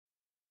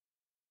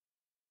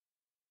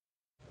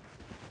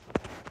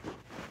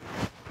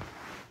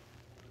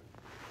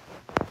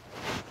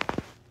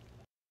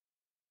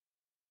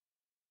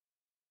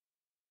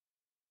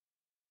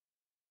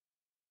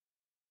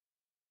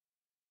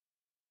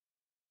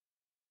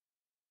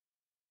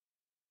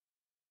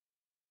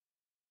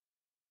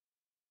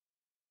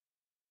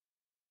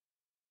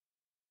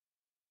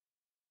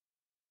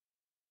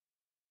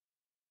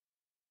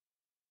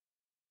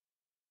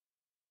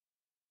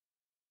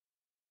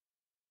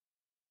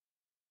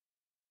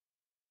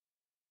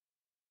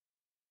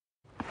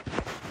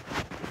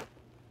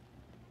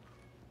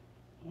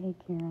Hey,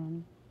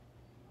 Karen.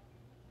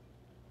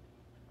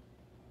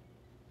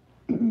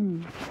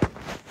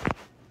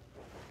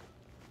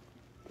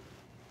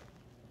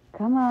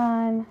 Come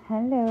on.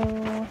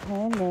 Hello.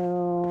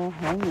 Hello.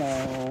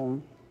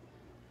 Hello.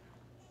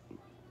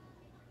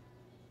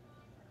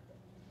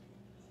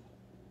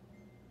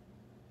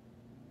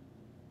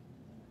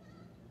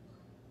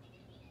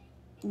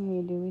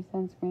 Hey, do we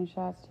send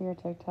screenshots to your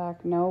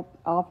TikTok? Nope.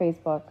 All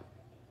Facebook.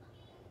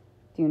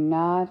 Do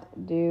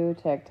not do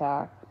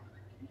TikTok.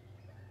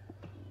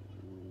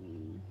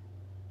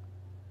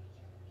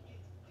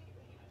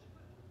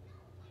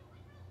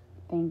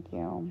 Thank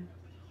you.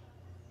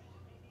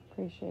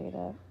 Appreciate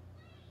it.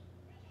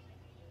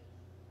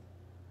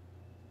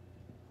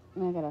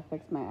 I gotta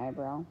fix my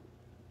eyebrow.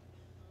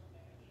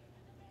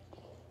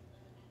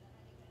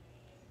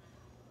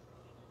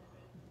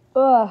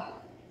 Ugh.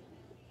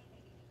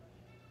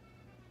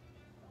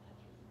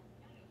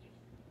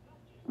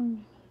 Hold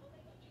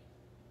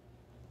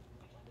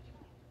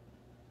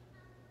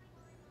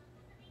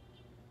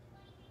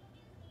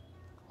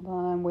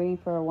on, I'm waiting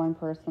for one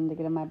person to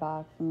get in my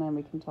box and then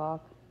we can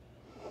talk.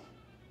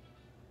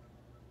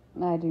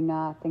 I do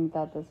not think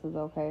that this is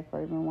okay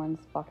for even 1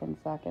 fucking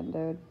second,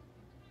 dude.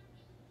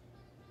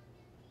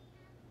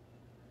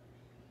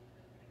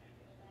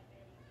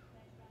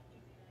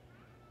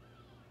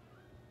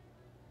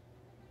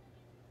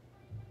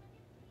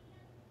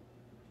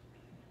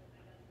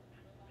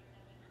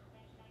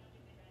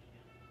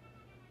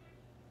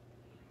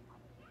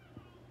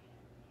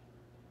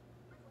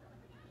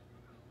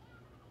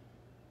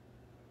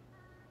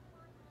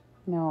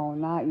 No,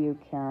 not you,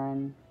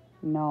 Karen.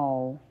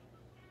 No.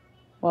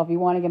 Well, if you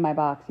want to get my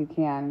box, you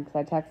can, because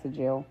I texted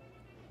you.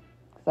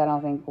 Because I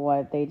don't think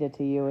what they did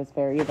to you is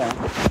fair either.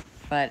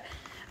 But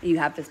you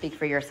have to speak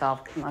for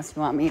yourself unless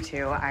you want me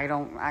to.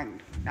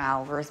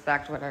 I'll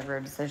respect whatever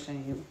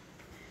decision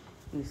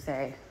you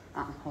say.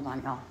 Hold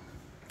on, y'all.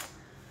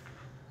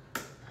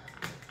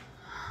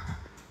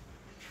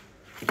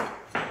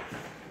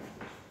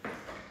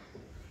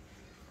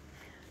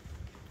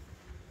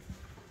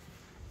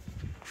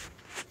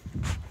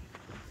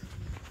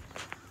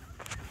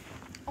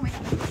 Oh my God. Oh my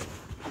God.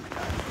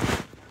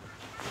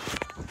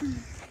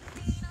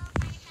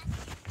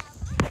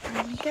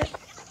 Get.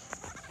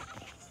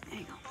 There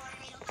you go.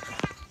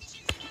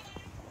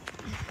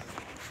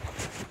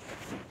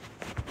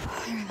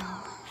 There we go.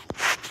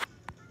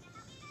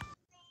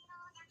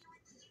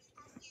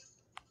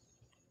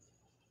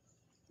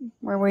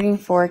 We're waiting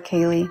for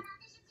Kaylee.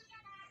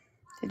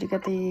 Did you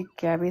get the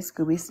Gabby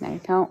Scooby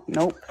Snack account?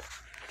 Nope.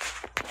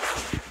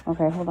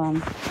 Okay, hold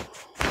on.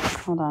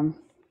 Hold on.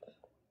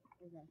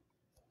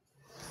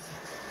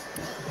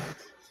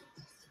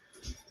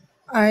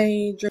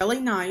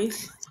 Really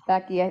nice.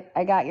 Becky,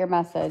 I got your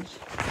message.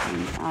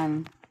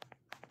 I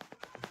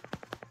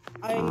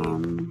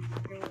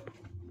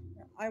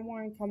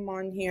want to come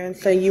on here and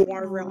say you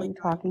are really nice.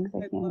 Talking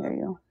because I can't hear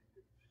you.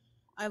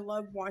 I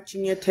love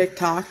watching your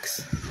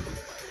TikToks.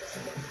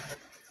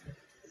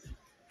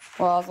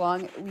 Well, as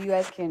long you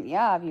guys can,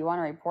 yeah, if you want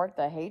to report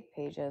the hate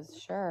pages,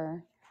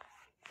 sure.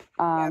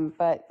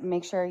 But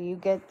make sure you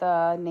get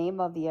the name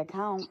of the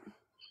account.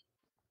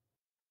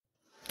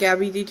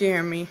 Gabby, did you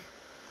hear me?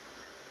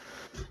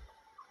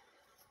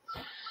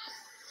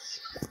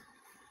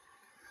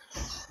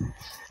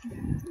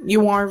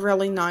 You are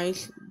really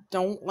nice.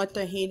 Don't let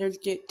the haters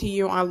get to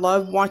you. I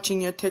love watching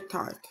your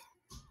TikTok.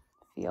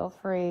 Feel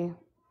free.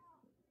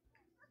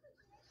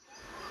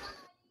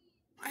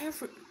 I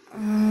have.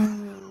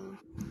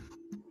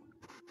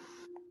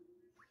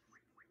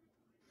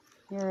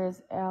 Here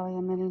is Allie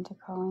admitting to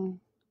calling.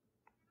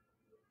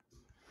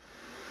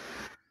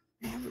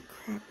 I have a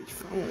crappy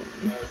phone.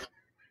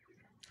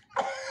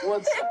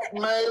 What's up,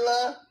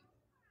 Mayla?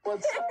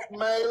 What's up,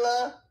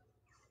 Mayla?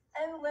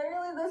 And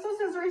literally, this was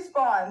his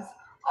response.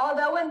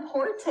 Although in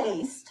poor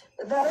taste,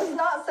 that is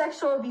not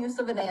sexual abuse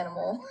of an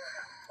animal.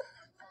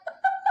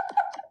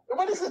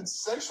 Nobody said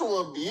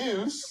sexual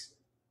abuse.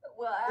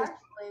 Well,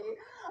 actually,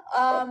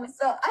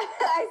 so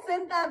I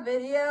sent that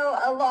video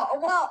a lot.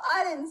 Well,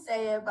 I didn't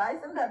say it, but I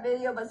sent that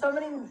video. But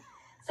somebody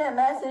sent a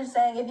message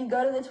saying if you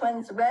go to the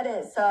twins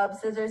Reddit sub,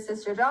 Scissor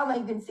Sister Drama,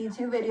 you can see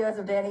 2 videos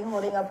of Danny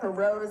holding up her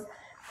rose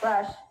 /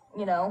 toy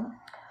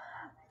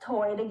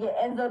to get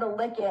Enzo to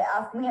lick it,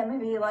 asking him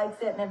if he likes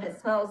it and if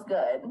it smells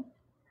good.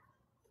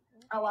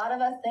 A lot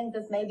of us think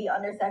this may be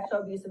under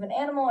sexual abuse of an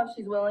animal if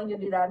she's willing to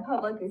do that in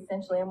public.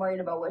 Essentially, I'm worried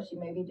about what she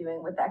may be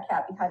doing with that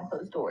cat behind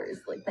closed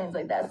doors, like things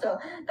like that. So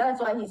that's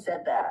why he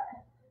said that.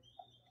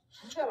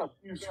 She's got a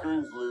few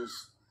screws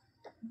loose.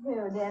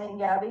 Who, Danny and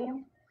Gabby?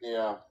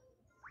 Yeah.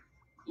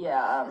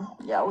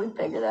 Yeah, we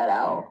figured that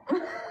out.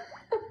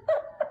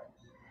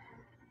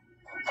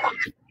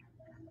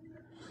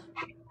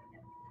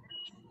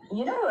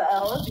 You know who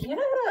else? You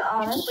know who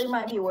honestly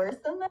might be worse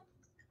than that?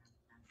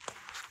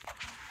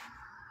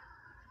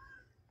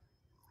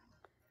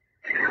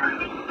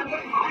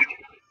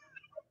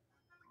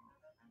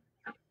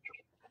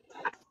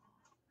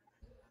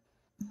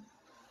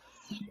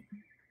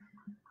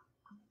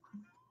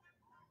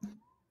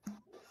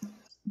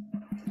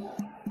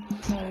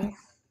 Okay.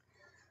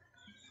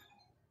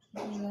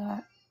 Yeah,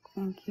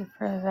 thank you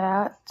for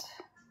that.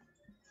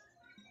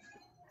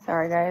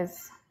 Sorry,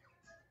 guys.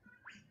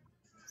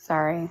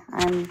 Sorry,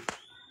 I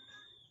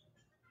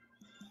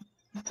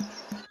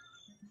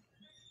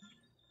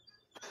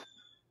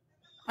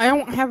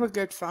don't have a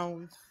good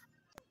phone.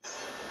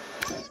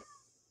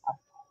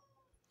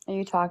 Are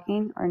you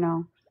talking or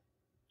no?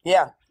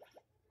 Yeah.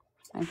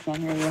 I can't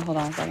hear you. Hold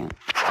on a second.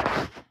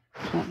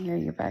 Can't hear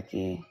you,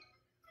 Becky.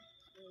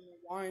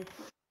 Why?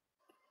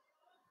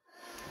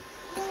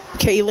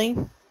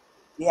 Kaylee,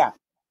 Yeah.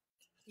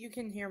 you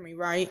can hear me,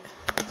 right?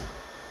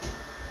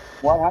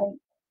 What, honey?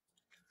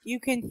 You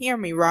can hear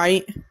me,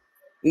 right?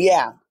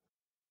 Yeah.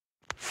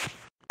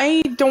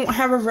 I don't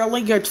have a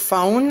really good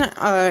phone.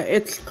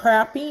 It's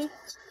crappy,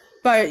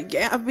 but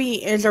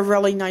Gabby is a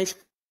really nice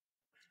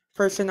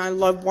person. I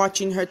love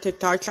watching her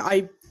TikToks.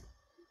 I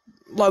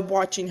love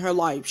watching her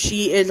live.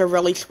 She is a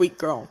really sweet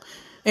girl,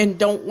 and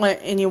don't let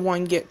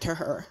anyone get to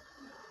her.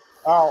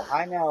 Oh,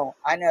 I know.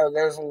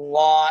 There's a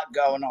lot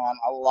going on.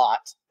 A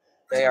lot.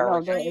 They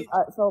are. No,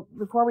 so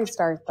before we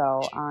start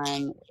though,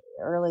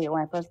 earlier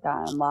when I first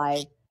got on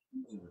live,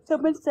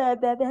 someone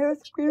said that they have a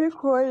screen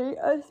recording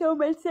of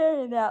someone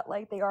saying that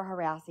like they are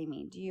harassing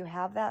me. Do you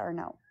have that or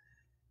no?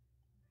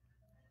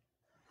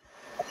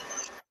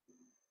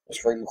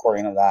 Screen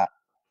recording of that.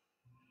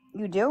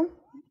 You do?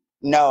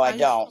 No, I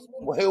don't.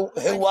 Who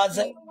was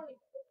it?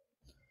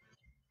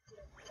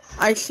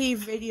 I see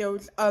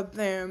videos of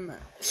them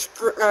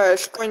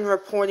screen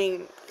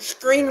recording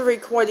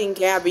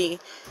Gabby,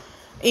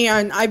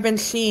 and I've been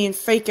seeing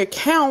fake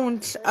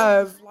accounts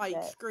of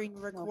like screen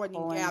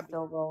recording Gabby.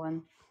 Still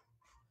rolling.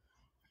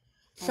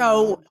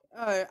 So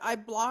I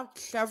blocked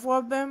several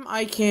of them.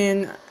 I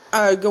can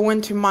go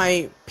into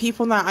my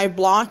people that I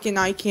block, and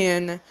I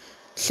can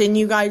send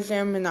you guys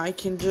them, and I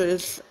can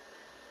just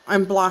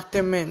unblock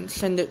them and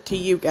send it to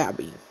you,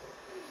 Gabby.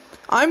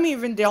 I'm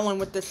even dealing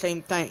with the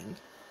same thing.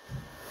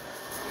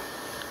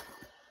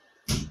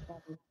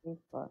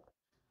 Facebook.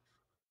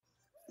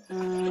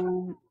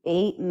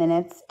 8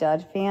 minutes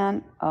stud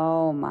fan.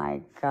 Oh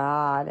my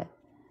god.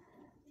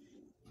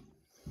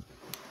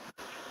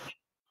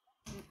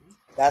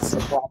 That's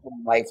the problem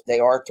in life. They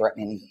are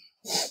threatening.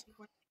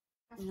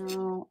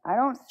 No, I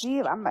don't see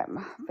it on my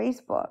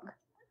Facebook.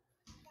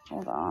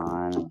 Hold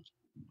on.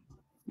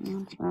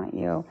 No, it's not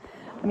you.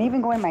 I'm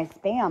even going my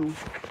spam.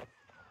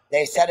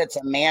 They said it's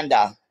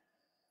Amanda.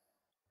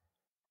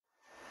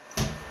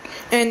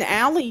 And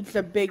Allie's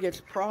the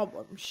biggest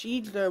problem.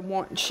 She's the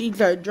one. She's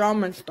a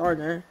drama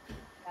starter.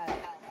 I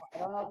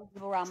don't know if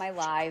people were on my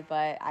live,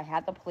 but I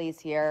had the police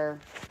here.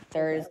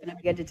 There's going to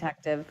be a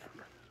detective.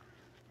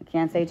 I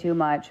can't say too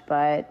much,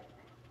 but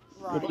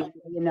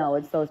you know,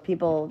 it's those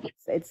people.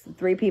 It's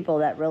 3 people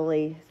that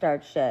really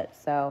start shit.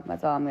 So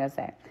that's all I'm going to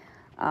say.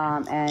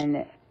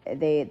 And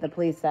the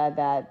police said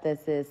that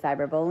this is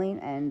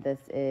cyberbullying and this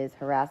is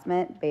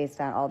harassment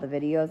based on all the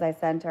videos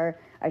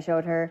I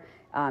showed her,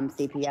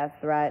 CPS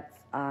threats,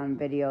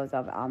 videos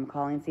of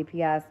calling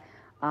CPS.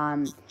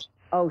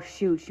 Oh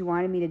shoot, she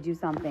wanted me to do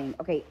something.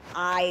 Okay,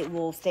 I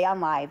will stay on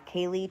live.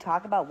 Kaylee,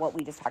 talk about what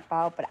we just talked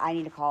about, but I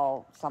need to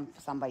call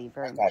somebody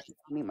very much.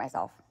 I'll mute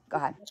myself. Go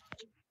ahead.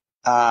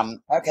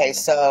 Okay,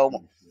 so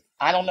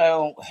I don't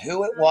know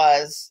who it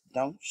was.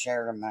 Don't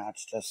share the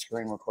match. Just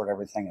screen record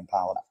everything and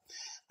pile it up.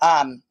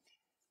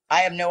 I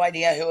have no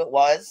idea who it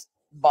was,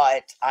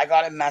 but I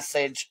got a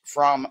message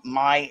from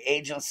my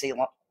agency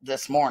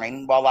this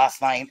morning, well,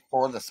 last night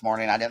or this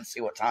morning, I didn't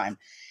see what time,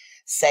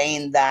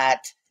 saying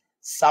that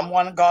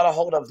someone got a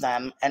hold of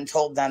them and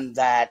told them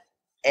that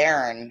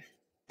Erin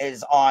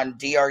is on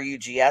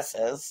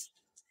DRUGS's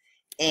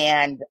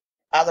and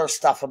other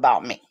stuff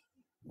about me.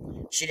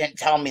 She didn't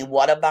tell me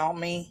what about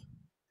me,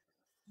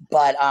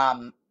 but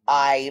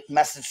I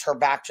messaged her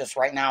back just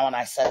right now and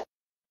I said,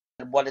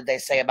 what did they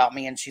say about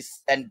me?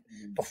 And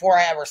before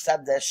I ever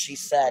said this, she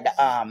said,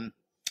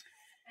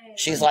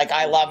 she's like,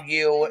 I love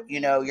you. You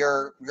know,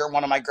 you're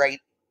one of my great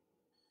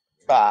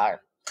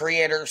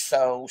creators.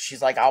 So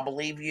she's like, I'll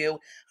believe you.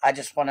 I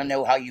just want to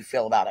know how you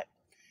feel about it.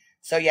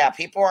 So yeah,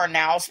 people are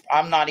now,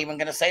 I'm not even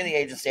going to say the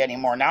agency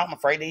anymore. Now I'm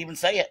afraid to even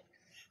say it.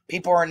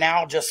 People are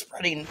now just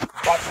spreading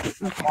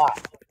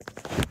plot.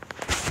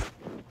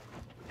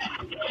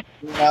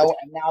 You know,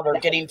 and now they're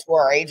getting to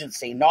our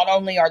agency. Not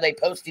only are they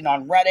posting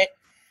on Reddit,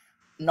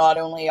 not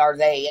only are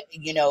they,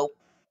 you know,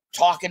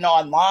 talking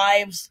on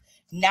lives,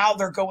 now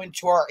they're going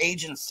to our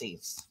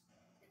agencies.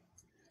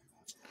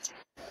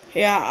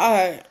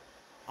 Yeah,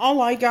 all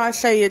I gotta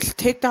say is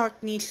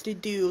TikTok needs to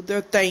do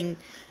their thing,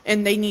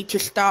 and they need to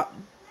stop.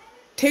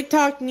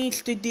 TikTok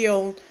needs to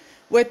deal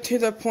with, to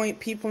the point,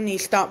 people need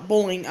to stop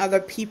bullying other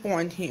people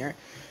on here,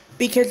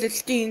 because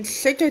it's getting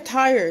sick and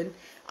tired.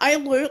 I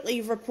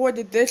literally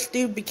reported this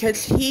dude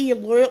because he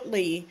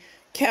literally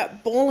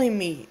kept bullying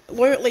me,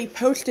 literally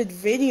posted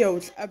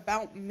videos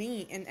about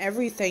me and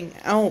everything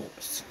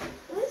else.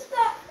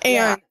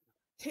 And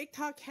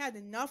TikTok had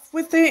enough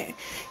with it.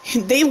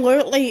 They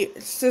literally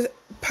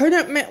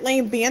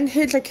permanently banned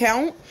his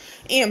account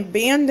and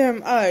banned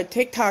him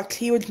TikToks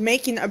he was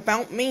making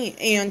about me,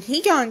 and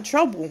he got in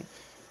trouble.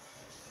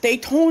 They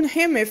told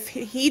him if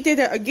he did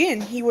it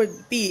again, he would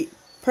be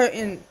put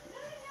in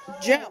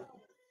jail.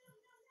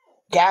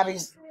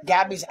 Gabby's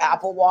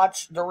Apple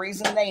Watch, the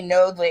reason they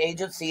know the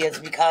agency is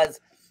because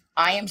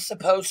I am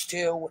supposed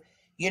to,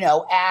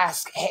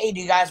 ask, hey,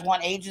 do you guys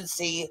want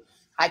agency?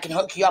 I can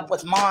hook you up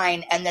with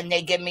mine, and then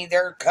they give me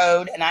their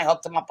code, and I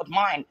hook them up with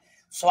mine.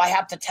 So I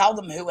have to tell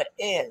them who it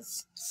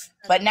is.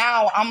 But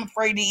now I'm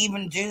afraid to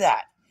even do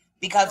that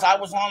because I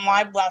was on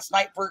live last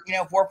night for,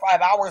 4 or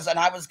 5 hours, and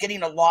I was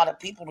getting a lot of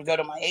people to go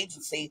to my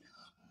agency.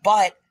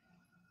 But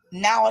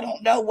now I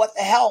don't know what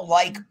the hell,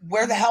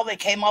 where the hell they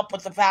came up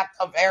with the fact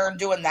of Aaron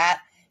doing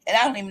that, and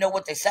I don't even know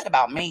what they said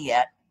about me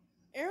yet.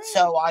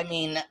 So, I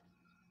mean,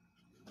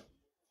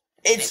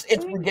 it's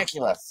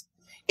ridiculous.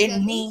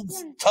 It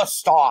needs to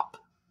stop.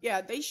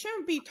 Yeah, they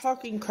shouldn't be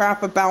talking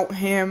crap about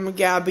him,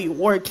 Gabby,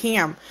 or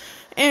Cam.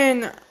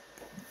 And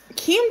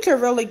Cam's a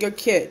really good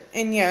kid.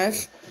 And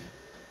yes,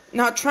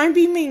 not trying to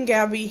be mean,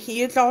 Gabby,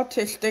 he is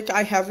autistic.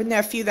 I have a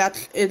nephew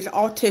that is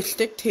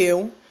autistic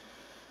too.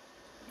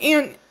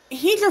 And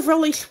he's a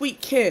really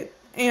sweet kid.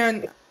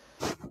 And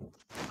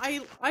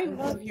I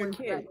love your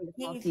kid.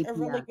 He's a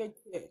really good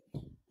kid.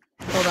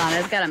 Hold on, I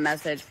just got a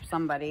message from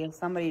somebody.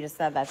 Somebody just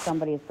said that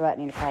somebody is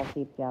threatening to call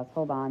CPS.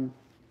 Hold on.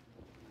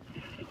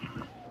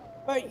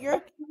 But your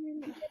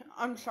kid,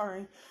 I'm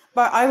sorry,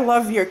 but I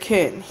love your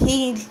kid.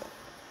 He's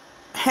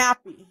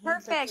happy.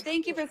 Perfect.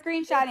 Thank you for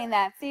screenshotting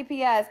that.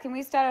 CPS, can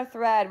we start a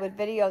thread with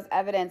videos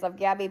evidence of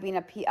Gabby being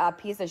a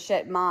piece of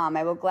shit mom?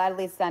 I will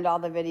gladly send all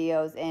the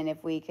videos in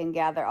if we can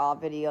gather all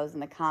videos in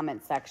the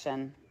comment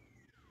section.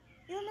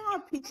 You're not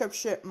a piece of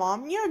shit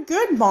mom. You're a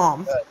good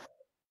mom.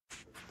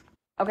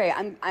 Okay,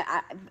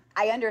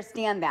 I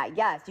understand that.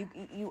 Yes,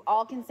 you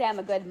all can say I'm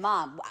a good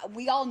mom.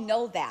 We all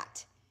know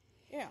that.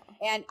 Yeah.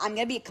 And I'm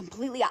going to be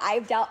completely,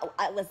 I've dealt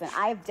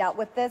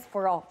with this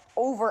for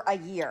over a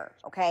year,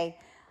 okay?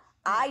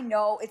 I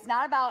know it's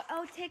not about,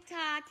 oh,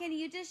 TikTok, can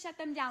you just shut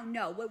them down?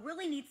 No, what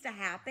really needs to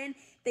happen,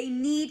 they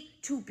need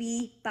to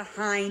be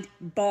behind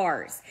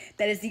bars.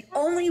 That is the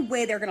only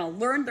way they're going to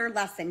learn their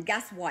lesson.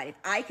 Guess what? If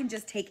I can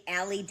just take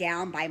Allie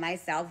down by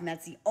myself, and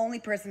that's the only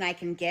person I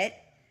can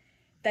get,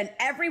 then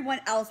everyone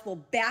else will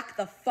back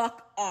the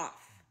fuck off.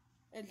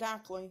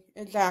 Exactly.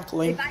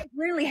 If I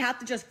really have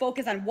to just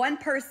focus on one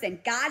person,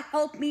 God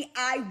help me,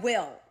 I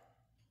will.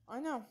 I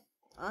know.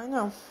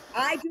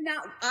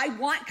 I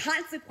want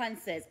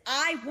consequences.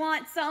 I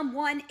want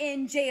someone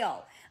in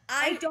jail.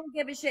 I don't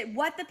give a shit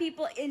what the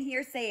people in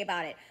here say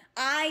about it.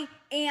 I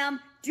am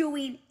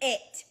doing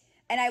it.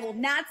 And I will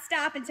not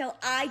stop until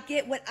I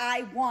get what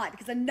I want,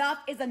 because enough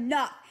is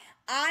enough.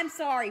 I'm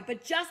sorry,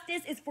 but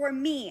justice is for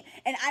me,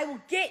 and I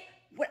will get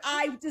what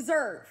I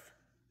deserve.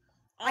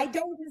 I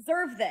don't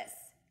deserve this.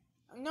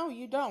 No,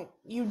 you don't.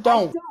 You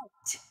don't.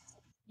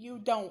 You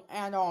don't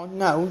at all.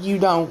 No, you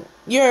don't.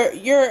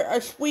 You're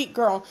a sweet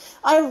girl.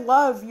 I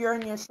love you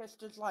and your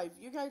sister's life.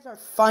 You guys are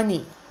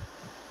funny.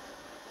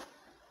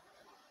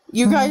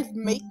 You guys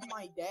make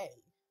my day.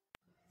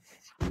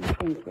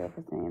 Thank you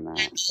for saying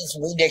that. It's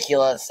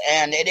ridiculous,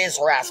 and it is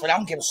harassment. I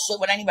don't give a shit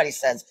what anybody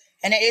says,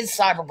 and it is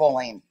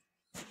cyberbullying.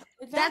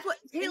 That's what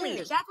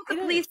the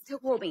police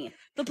told me.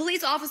 The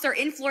police officer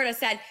in Florida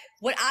said,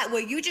 what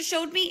you just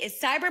showed me is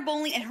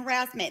cyberbullying and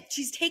harassment.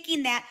 She's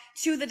taking that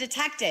to the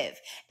detective.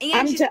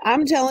 And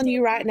I'm telling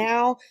you right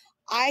now,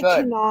 I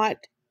cannot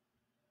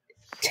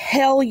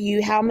tell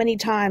you how many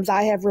times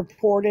I have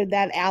reported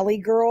that Allie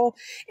girl,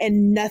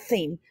 and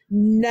nothing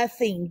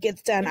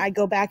gets done. I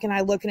go back and I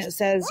look and it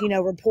says,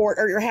 report,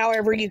 or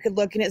however you could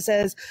look, and it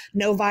says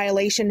no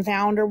violation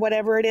found or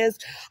whatever it is.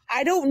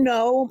 I don't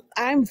know.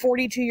 I'm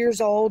 42 years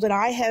old and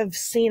I have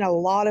seen a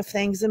lot of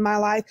things in my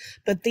life,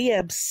 but the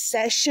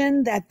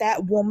obsession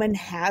that woman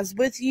has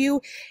with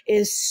you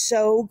is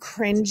so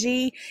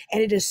cringy,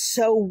 and it is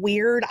so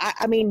weird.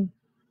 I mean,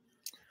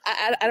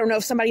 I don't know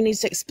if somebody needs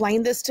to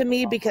explain this to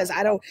me, because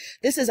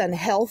this is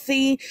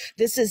unhealthy.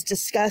 This is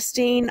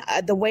disgusting.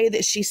 The way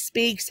that she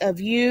speaks of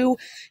you,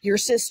 your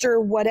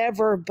sister,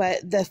 whatever,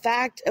 but the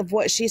fact of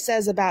what she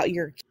says about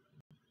your...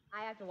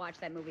 I have to watch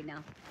that movie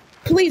now.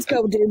 Please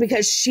go do,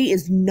 because she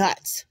is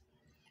nuts.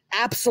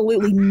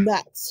 Absolutely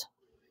nuts.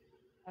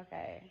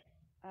 Okay.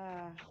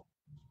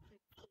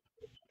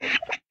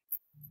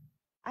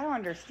 I don't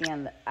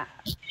understand that.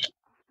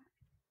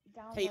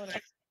 Download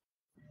it.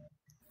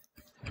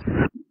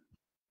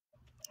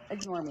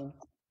 Ignore me.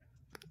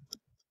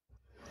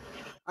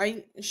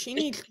 She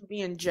needs to be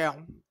in jail.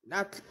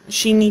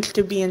 She needs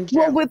to be in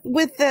jail. Well,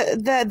 with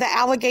the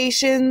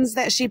allegations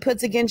that she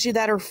puts against you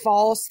that are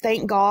false,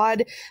 thank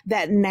God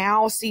that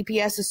now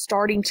CPS is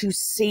starting to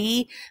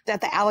see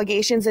that the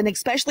allegations, and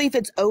especially if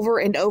it's over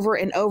and over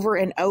and over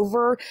and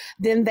over,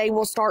 then they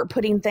will start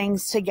putting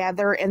things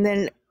together, and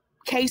then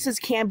cases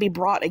can be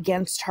brought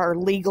against her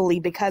legally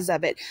because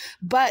of it.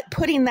 But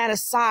putting that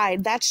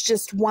aside, that's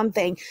just one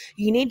thing.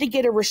 You need to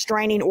get a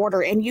restraining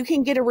order, and you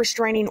can get a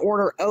restraining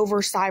order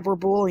over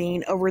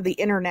cyberbullying over the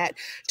internet,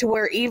 to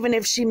where even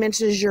if she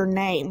mentions your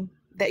name,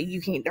 that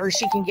you can, or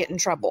she can get in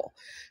trouble.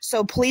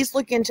 So please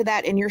look into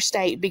that in your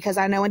state, because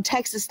I know in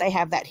Texas they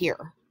have that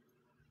here.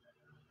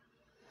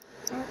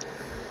 Can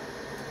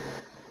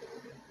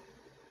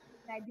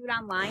I do it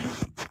online?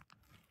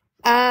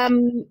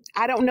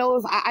 I don't know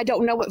if I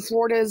don't know what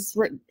Florida's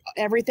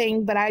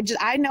everything, but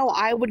I know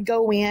I would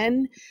go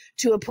in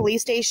to a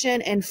police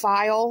station and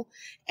file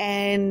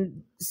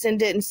and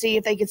send it and see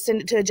if they could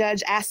send it to a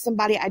judge. Ask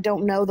somebody, I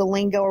don't know the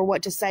lingo or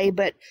what to say,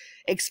 but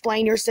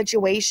explain your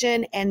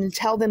situation and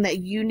tell them that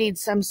you need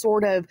some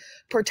sort of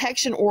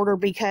protection order,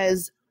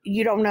 because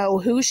you don't know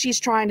who she's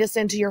trying to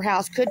send to your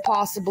house. Could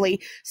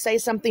possibly say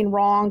something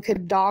wrong,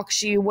 could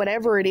dox you,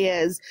 whatever it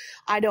is.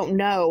 I don't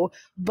know,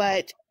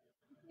 but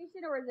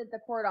or is it the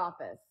court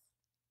office?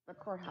 The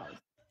courthouse?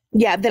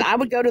 Yeah, then I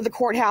would go to the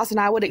courthouse and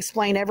I would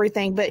explain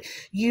everything, but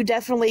you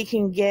definitely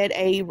can get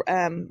a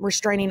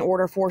restraining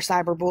order for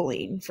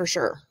cyberbullying for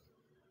sure.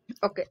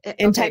 Okay.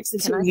 In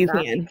Texas, you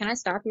can. Can I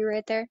stop you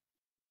right there?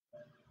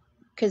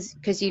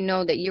 Because you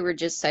know that you were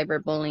just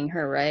cyberbullying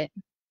her, right?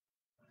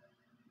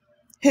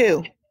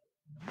 Who?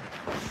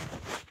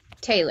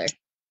 Taylor.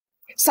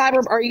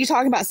 Are you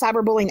talking about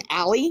cyberbullying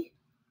Allie?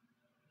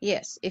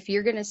 Yes. If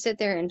you're going to sit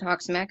there and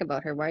talk smack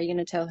about her, why are you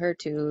going to tell her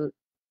to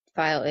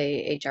file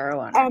a HRO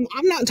on her?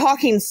 I'm not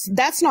talking,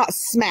 that's not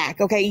smack,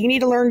 okay? You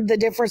need to learn the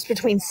difference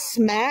between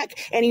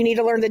smack, and you need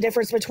to learn the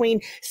difference between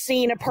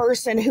seeing a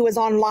person who is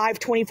on live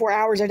 24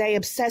 hours a day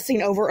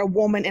obsessing over a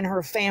woman and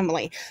her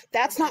family.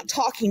 That's not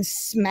talking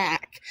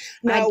smack.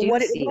 No,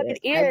 what it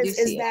is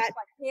that...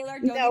 Taylor,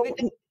 don't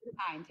even waste your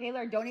time.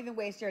 Taylor, don't even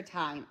waste your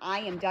time. I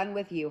am done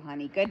with you,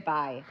 honey.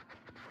 Goodbye.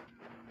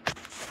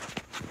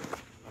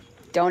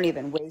 Don't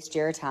even waste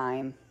your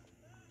time.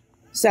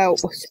 So,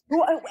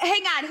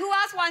 hang on. Who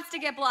else wants to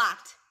get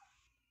blocked?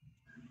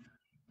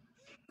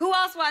 Who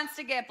else wants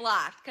to get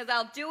blocked? Because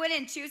I'll do it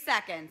in 2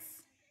 seconds.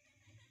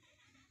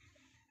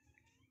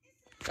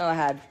 Go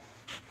ahead.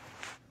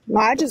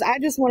 Well, I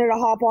just wanted to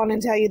hop on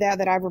and tell you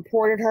that I've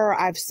reported her.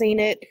 I've seen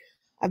it.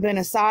 I've been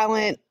a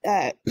silent.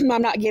 I'm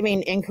not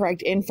giving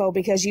incorrect info,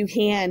 because you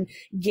can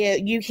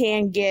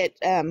get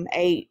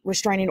a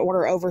restraining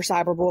order over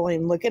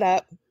cyberbullying. Look it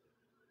up.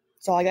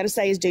 So all I got to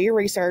say is do your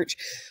research.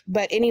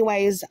 But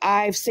anyways,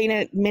 I've seen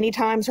it many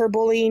times, her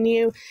bullying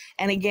you.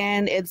 And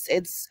again,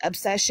 it's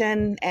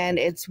obsession, and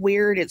it's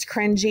weird. It's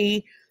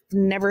cringy.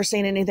 Never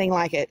seen anything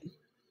like it.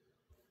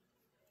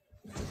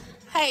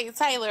 Hey,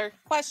 Taylor,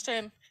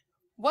 question.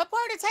 What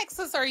part of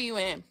Texas are you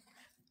in?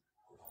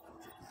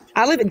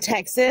 I live in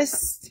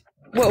Texas.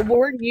 Well,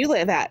 where do you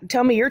live at?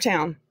 Tell me your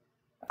town.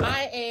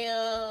 I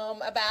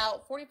am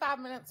about 45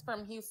 minutes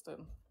from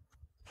Houston.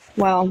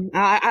 Well,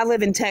 I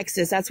live in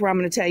Texas. That's where I'm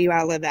going to tell you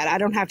I live at. I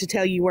don't have to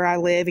tell you where I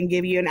live and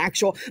give you an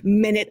actual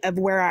minute of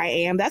where I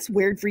am. That's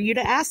weird for you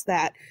to ask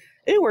that.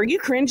 Ooh, are you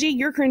cringy?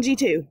 You're cringy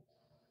too.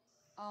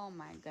 Oh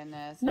my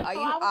goodness. No, Are you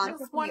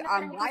why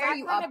are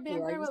you up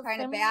here? Are you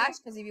trying to bash?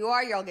 Because if you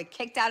are, you'll get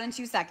kicked out in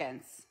 2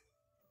 seconds.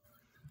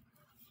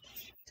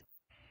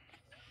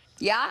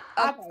 Yeah?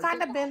 Okay. I've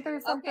kind of been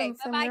through something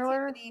similar.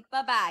 Bye-bye, Tiffany.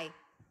 Bye-bye.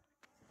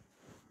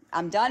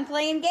 I'm done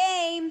playing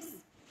games.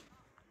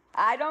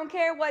 I don't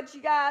care what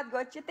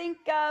you think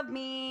of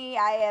me.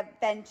 I have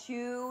been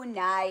too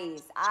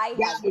nice. I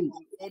have been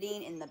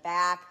sitting in the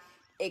back,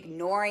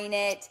 ignoring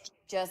it,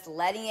 just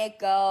letting it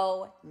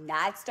go,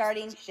 not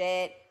starting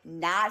shit,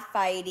 not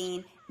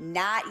fighting,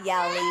 not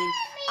yelling.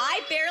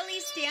 I barely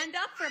stand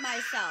up for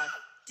myself.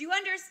 Do you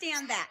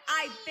understand that?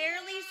 I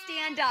barely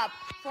stand up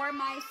for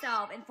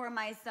myself and for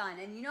my son.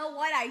 And you know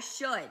what? I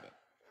should.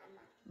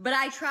 But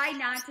I try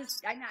not to.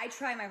 I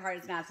try my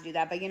hardest not to do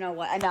that. But you know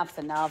what? Enough's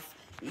enough.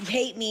 You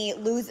hate me,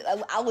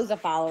 I'll lose a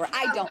follower.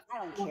 I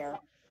don't care.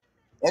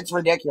 It's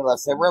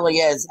ridiculous. It really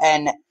is.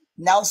 And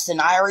Nelson,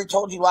 I already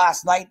told you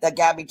last night that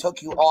Gabby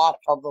took you off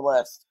of the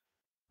list.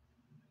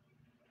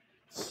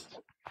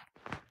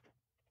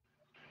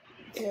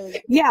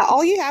 Yeah,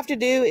 all you have to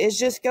do is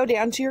just go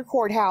down to your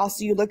courthouse.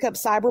 You look up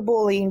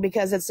cyberbullying,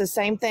 because it's the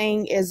same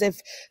thing as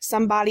if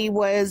somebody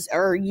was,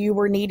 or you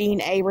were needing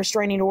a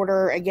restraining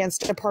order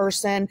against a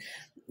person,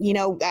 you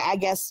know, I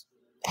guess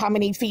how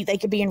many feet they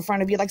could be in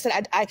front of you. Like I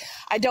said,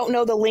 I don't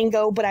know the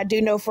lingo, but I do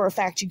know for a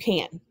fact you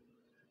can.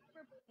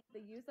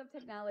 The use of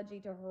technology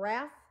to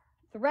harass,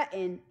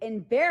 threaten,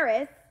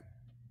 embarrass,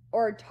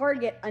 or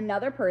target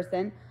another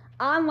person,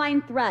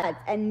 online threats,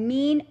 and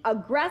mean,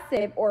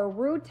 aggressive, or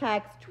rude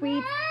text,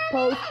 tweets,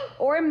 posts,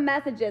 or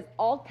messages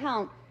all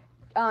count.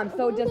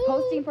 So just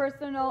posting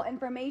personal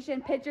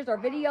information, pictures, or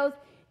videos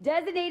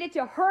designated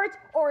to hurt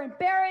or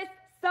embarrass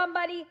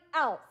somebody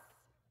else.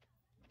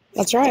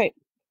 That's right.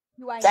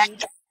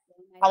 That's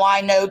how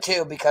I know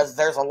too, because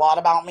there's a lot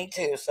about me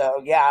too.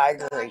 So yeah, I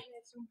agree.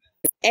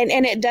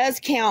 And it does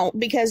count,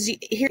 because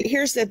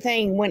here's the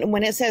thing,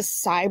 when it says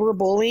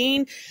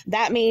cyberbullying,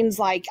 that means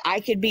like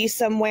I could be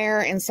somewhere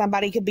and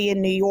somebody could be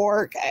in New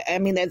York. I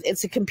mean,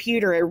 it's a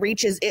computer. It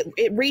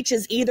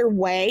reaches either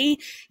way.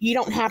 You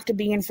don't have to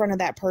be in front of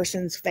that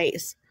person's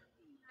face.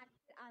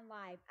 On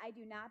live, I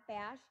do not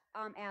bash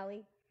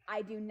Allie.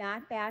 I do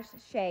not bash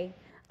Shay.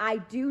 I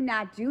do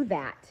not do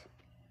that.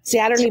 See,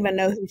 I don't even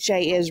know who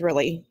Shay is,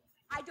 really.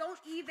 I don't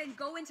even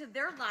go into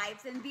their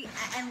lives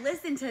and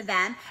listen to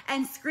them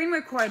and screen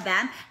record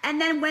them. And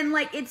then when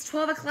like it's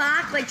 12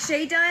 o'clock, like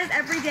Shay does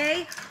every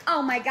day,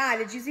 oh my God,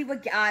 did you see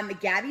what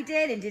Gabby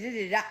did? And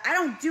da-da-da-da. I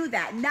don't do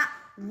that, not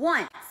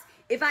once.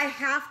 If I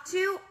have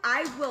to,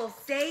 I will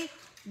say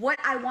what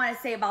I want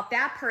to say about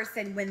that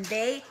person when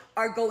they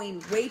are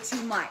going way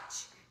too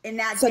much in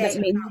that so day. So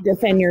that means you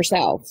defend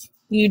yourself.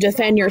 You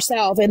defend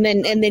yourself, and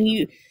then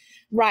you.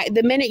 Right.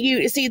 The minute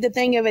you see, the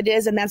thing of it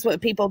is, and that's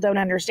what people don't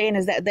understand,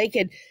 is that they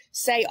could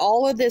say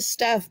all of this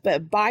stuff,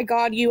 but by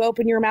God, you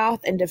open your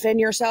mouth and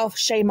defend yourself.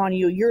 Shame on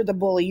you. You're the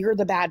bully. You're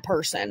the bad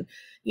person,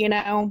 you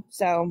know?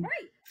 So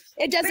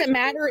it doesn't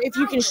matter if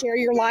you can share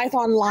your life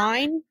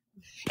online.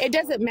 It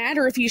doesn't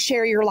matter if you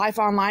share your life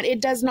online.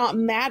 It does not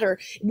matter.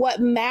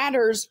 What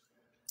matters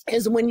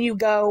is when you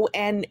go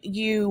and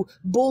you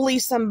bully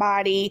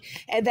somebody,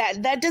 and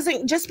that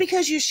doesn't, just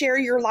because you share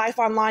your life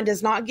online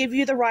does not give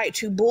you the right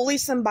to bully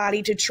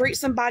somebody, to treat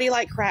somebody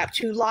like crap,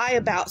 to lie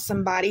about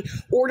somebody,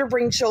 or to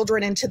bring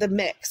children into the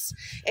mix.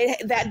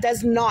 That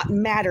does not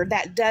matter.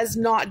 That does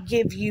not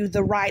give you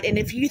the right. And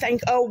if you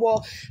think, oh,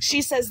 well,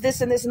 she says this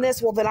and this and this,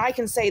 well, then I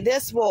can say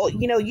this. Well,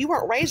 you know, you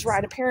weren't raised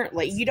right,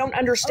 apparently. You don't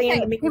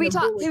understand the meaning of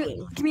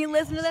bullying. Can we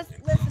listen to this?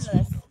 Listen to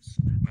this.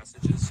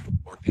 Messages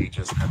or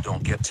pages that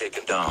don't get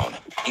taken down,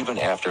 even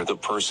after the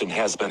person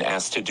has been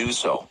asked to do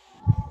so.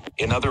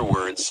 In other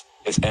words,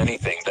 it's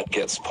anything that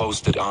gets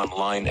posted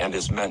online and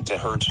is meant to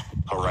hurt,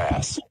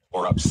 harass,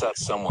 or upset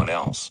someone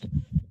else.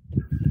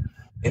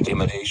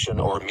 Intimidation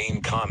or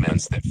mean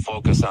comments that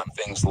focus on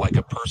things like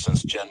a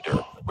person's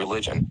gender,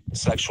 religion,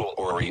 sexual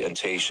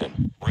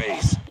orientation,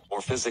 race,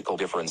 or physical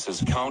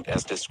differences count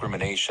as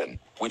discrimination,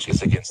 which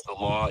is against the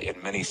law in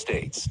many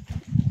states.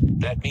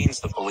 That means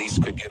the police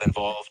could get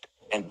involved,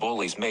 and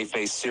bullies may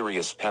face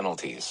serious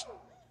penalties.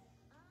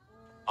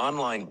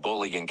 Online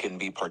bullying can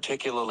be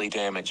particularly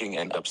damaging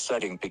and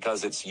upsetting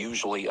because it's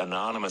usually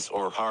anonymous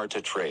or hard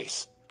to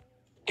trace.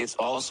 It's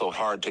also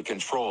hard to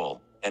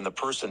control, and the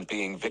person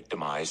being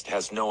victimized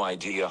has no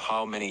idea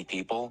how many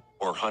people,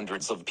 or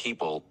hundreds of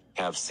people,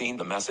 have seen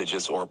the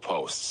messages or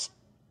posts.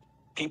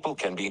 People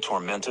can be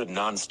tormented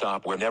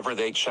nonstop whenever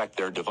they check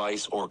their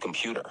device or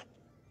computer.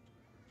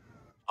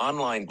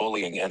 Online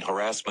bullying and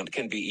harassment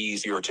can be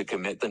easier to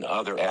commit than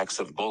other acts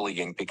of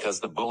bullying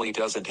because the bully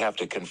doesn't have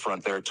to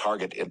confront their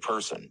target in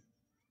person.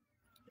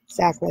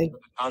 Exactly.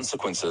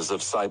 Consequences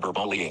of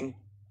cyberbullying.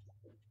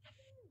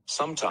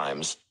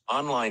 Sometimes,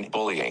 online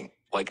bullying,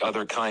 like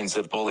other kinds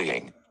of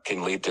bullying,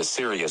 can lead to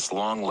serious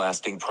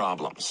long-lasting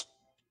problems.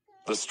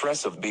 The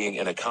stress of being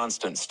in a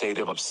constant state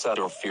of upset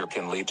or fear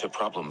can lead to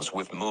problems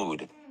with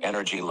mood,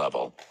 energy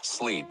level,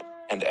 sleep,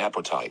 and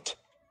appetite.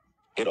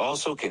 It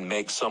also can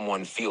make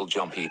someone feel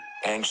jumpy,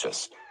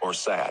 anxious, or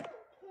sad.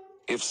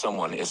 If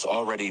someone is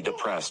already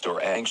depressed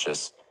or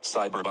anxious,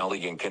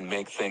 cyberbullying can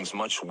make things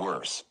much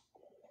worse.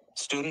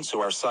 Students who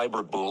are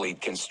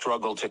cyberbullied can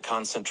struggle to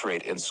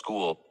concentrate in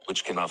school,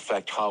 which can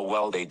affect how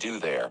well they do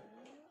there.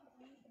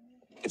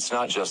 It's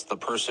not just the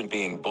person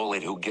being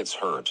bullied who gets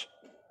hurt.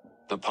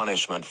 The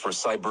punishment for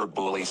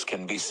cyberbullies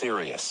can be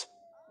serious.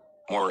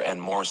 More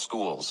and more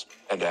schools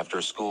and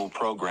after-school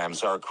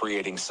programs are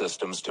creating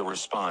systems to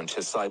respond to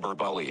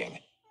cyberbullying.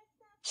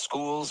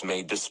 Schools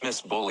may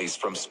dismiss bullies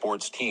from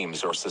sports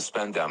teams or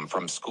suspend them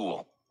from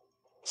school.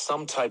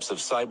 Some types of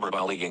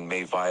cyberbullying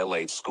may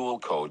violate school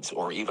codes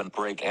or even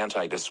break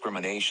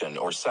anti-discrimination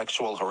or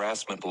sexual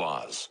harassment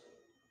laws.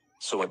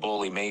 So a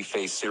bully may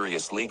face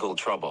serious legal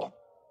trouble.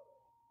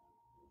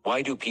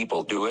 Why do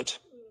people do it?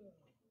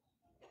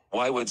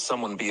 Why would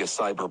someone be a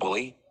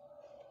cyberbully?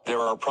 There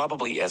are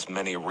probably as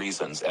many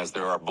reasons as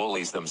there are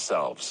bullies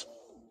themselves.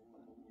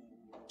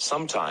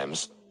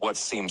 Sometimes, what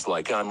seems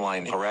like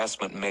online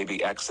harassment may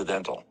be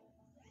accidental.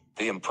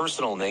 The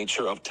impersonal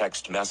nature of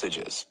text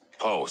messages,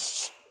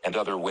 posts, and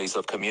other ways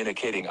of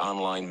communicating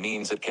online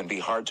means it can be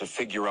hard to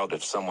figure out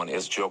if someone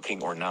is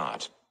joking or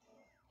not.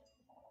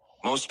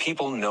 Most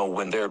people know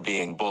when they're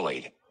being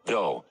bullied,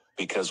 though,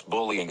 because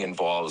bullying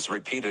involves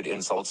repeated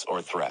insults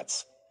or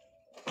threats.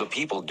 The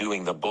people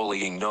doing the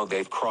bullying know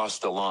they've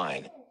crossed a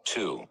line,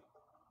 too.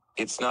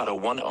 It's not a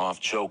one-off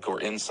joke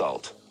or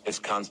insult, it's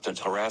constant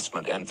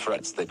harassment and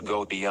threats that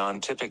go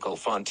beyond typical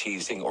fun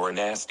teasing or a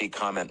nasty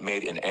comment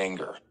made in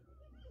anger.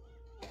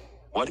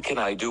 What can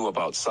I do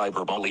about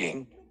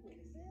cyberbullying?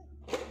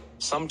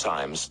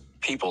 Sometimes,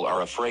 people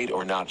are afraid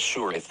or not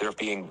sure if they're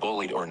being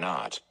bullied or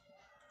not.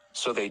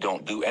 So they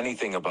don't do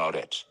anything about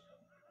it.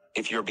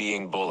 If you're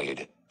being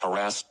bullied,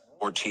 harassed,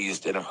 or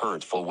teased in a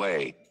hurtful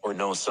way, or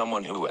know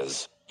someone who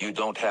is, you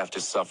don't have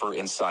to suffer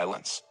in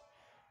silence.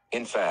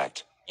 In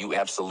fact, you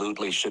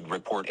absolutely should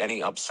report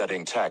any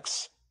upsetting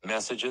texts,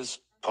 messages,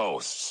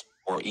 posts,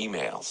 or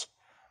emails.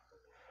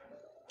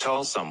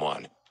 Tell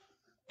someone.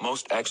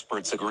 Most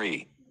experts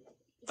agree.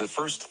 The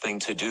first thing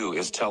to do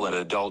is tell an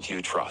adult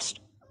you trust.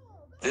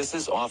 This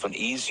is often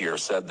easier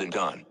said than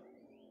done.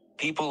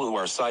 People who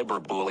are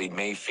cyberbullied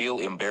may feel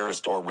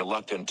embarrassed or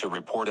reluctant to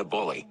report a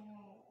bully.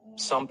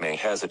 Some may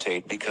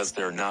hesitate because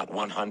they're not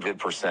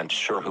 100%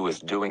 sure who is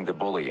doing the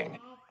bullying.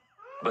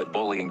 But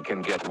bullying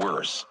can get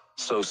worse,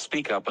 so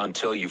speak up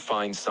until you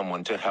find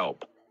someone to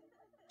help.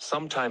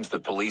 Sometimes the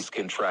police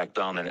can track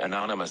down an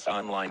anonymous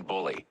online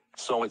bully,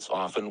 so it's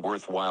often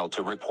worthwhile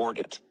to report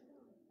it.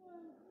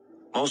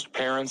 Most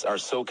parents are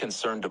so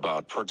concerned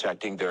about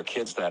protecting their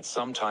kids that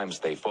sometimes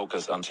they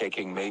focus on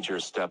taking major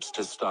steps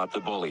to stop the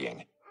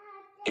bullying.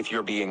 If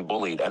you're being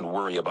bullied and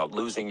worry about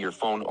losing your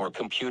phone or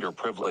computer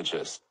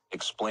privileges,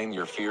 explain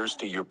your fears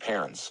to your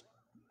parents.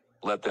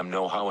 Let them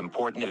know how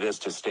important it is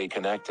to stay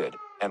connected,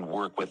 and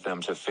work with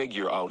them to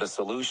figure out a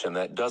solution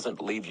that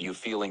doesn't leave you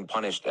feeling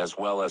punished as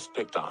well as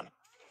picked on.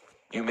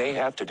 You may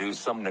have to do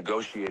some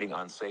negotiating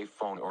on safe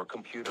phone or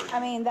computer. I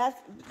mean, that's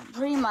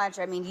pretty much,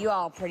 I mean, you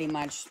all pretty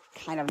much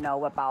kind of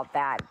know about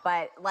that.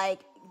 But,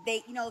 like,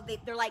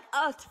 they're like,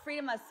 oh, it's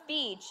freedom of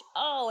speech.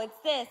 Oh, it's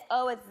this.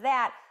 Oh, it's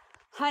that.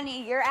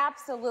 Honey, you're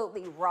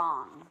absolutely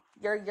wrong.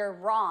 You're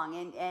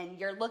wrong. And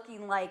you're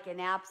looking like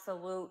an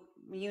absolute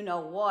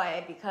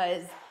you-know-what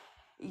because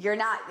you're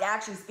not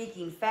actually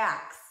speaking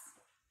facts.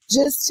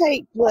 Just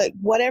look,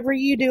 whatever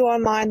you do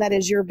online, that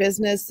is your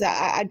business.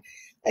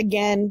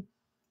 Again,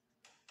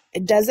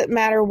 it doesn't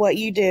matter what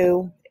you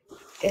do.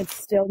 It's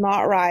still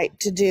not right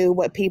to do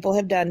what people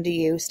have done to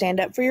you. Stand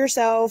up for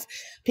yourself.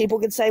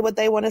 People can say what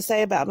they want to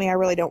say about me. I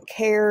really don't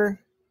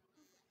care.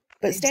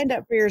 But stand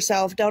up for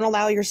yourself. Don't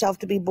allow yourself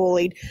to be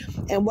bullied.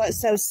 And what's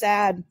so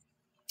sad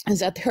is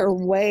that there are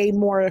way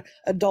more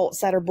adults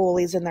that are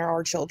bullies than there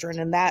are children.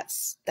 And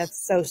that's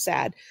so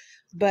sad.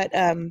 But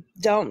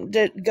don't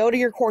go to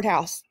your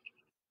courthouse.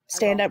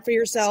 Stand up for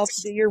yourself,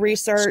 do your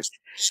research,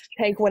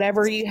 take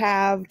whatever you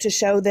have to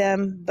show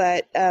them.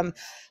 But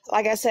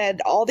like I said,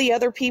 all the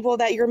other people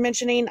that you're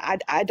mentioning,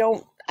 I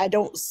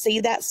don't see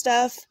that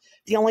stuff.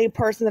 The only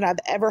person that I've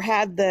ever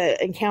had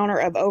the encounter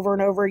of over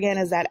and over again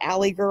is that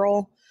Allie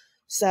girl.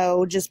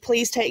 So just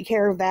please take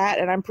care of that.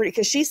 And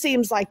because she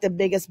seems like the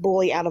biggest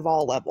bully out of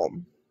all of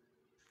them.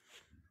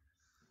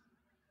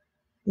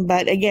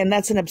 But again,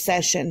 that's an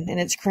obsession, and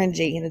it's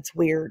cringy, and it's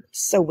weird,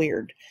 so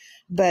weird.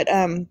 But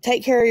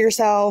take care of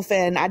yourself,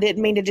 and I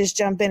didn't mean to just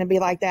jump in and be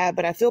like that,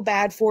 but I feel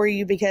bad for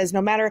you because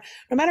no matter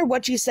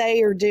what you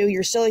say or do,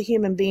 you're still a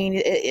human being.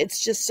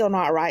 It's just still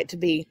not right to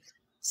be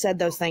said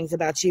those things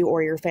about you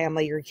or your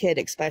family, your kid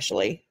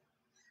especially.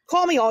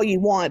 Call me all you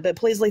want, but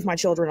please leave my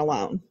children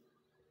alone.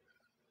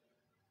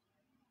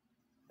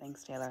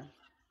 Thanks, Taylor.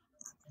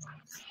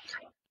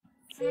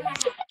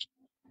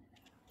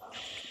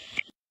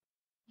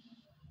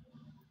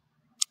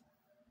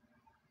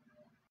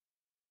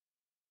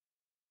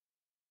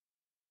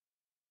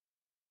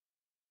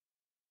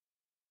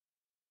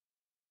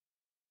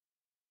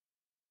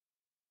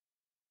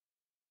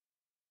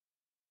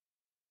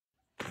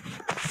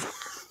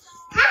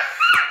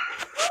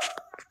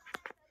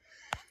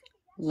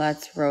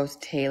 Let's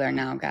roast Taylor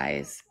now,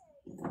 guys.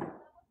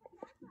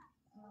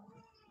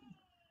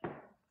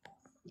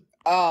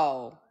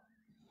 Oh.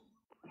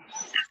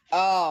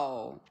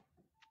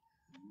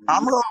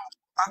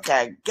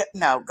 Okay,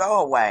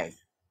 go away.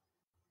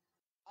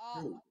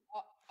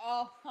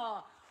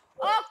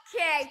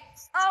 Okay.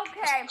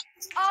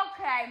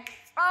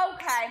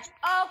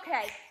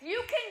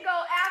 You can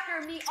go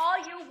after me all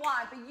you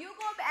want, but you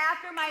go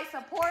after my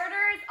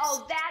supporters,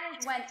 oh, that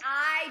is when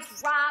I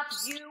drop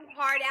you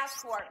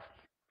hard-ass court.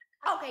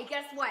 Okay,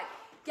 guess what?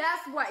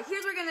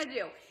 Here's what we're gonna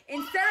do.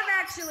 Instead of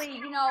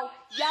actually,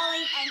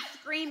 yelling and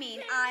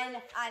screaming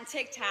on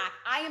TikTok,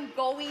 I am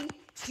going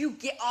to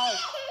get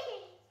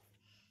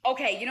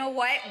Okay, you know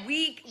what?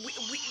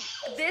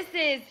 This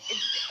is,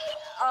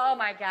 oh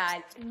my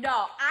God.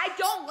 No, I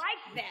don't like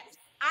this.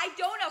 I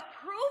don't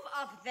approve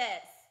of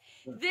this.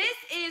 This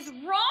is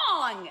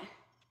wrong.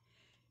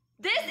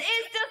 This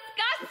is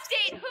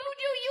disgusting. Who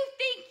do you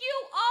think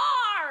you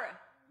are?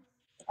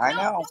 I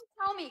know.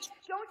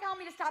 Don't tell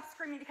me to stop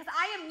screaming because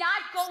I'm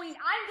going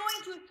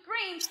to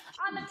scream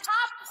on the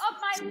top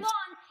of my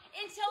lungs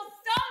until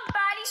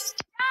somebody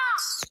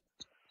stops.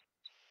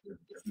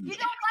 You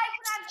don't like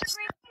when I'm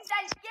screaming?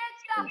 Then get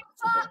the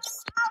fuck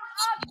out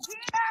of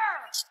here.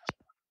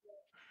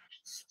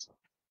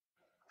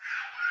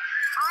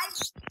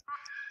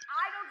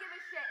 I don't give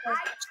a shit. I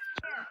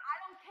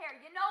don't care.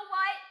 You know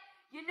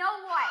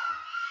what?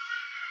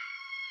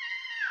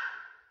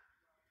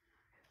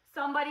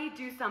 Somebody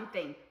do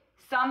something.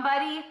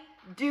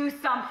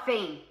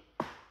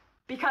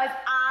 Because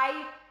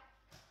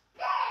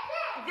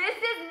this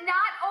is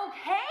not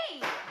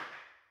okay.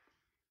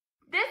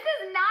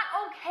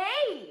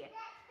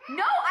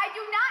 No, I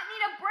do not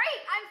need a break.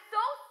 I'm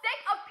so sick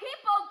of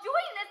people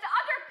doing this to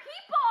other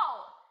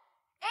people.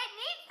 It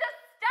needs to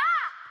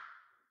stop.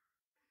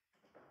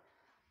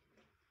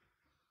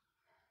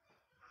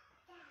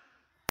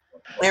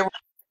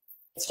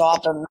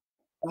 stop and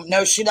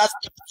no, she doesn't.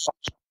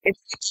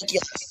 It's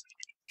ridiculous.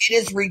 It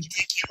is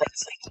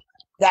ridiculous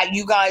that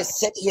you guys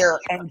sit here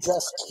and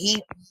just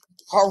keep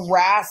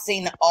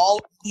harassing her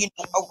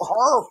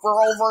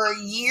for over a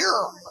year.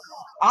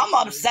 I'm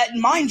upset,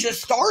 and mine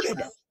just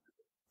started.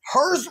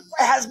 Hers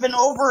has been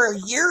over a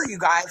year, you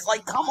guys.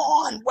 Like, come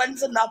on,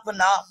 when's enough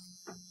enough?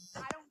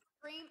 I don't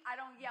scream, I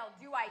don't yell.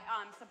 Do I,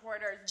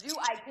 supporters? Do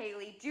I,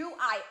 Kaylee? Do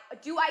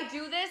I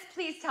do this?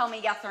 Please tell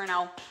me yes or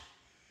no.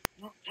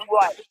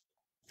 What?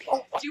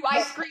 Do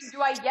I scream?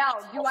 Do I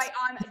yell? Do I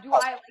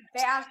like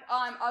bash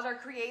other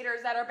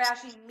creators that are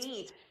bashing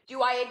me?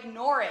 Do I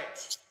ignore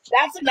it?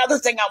 That's another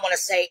thing I want to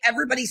say.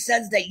 Everybody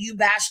says that you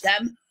bash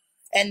them,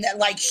 and that,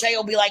 like, Shay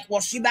will be like,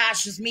 well, she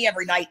bashes me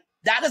every night.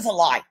 That is a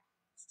lie.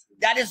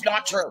 That is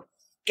not true.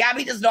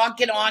 Gabby does not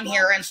get on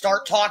here and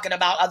start talking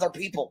about other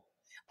people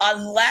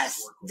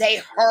unless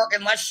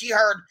she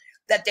heard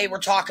that they were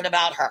talking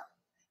about her.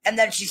 And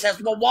then she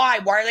says, well, why?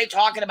 Why are they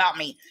talking about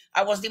me?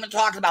 I wasn't even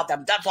talking about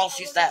them. That's all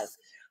she says.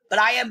 But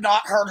I have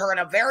not heard her in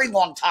a very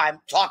long time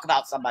talk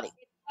about somebody.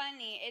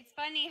 It's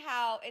funny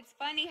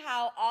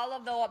how all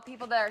of the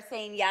people that are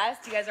saying yes,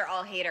 you guys are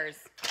all haters.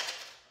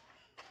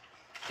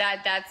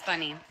 That's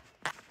funny.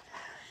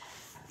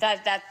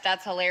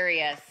 That's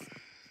hilarious.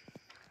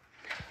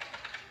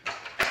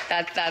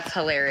 That's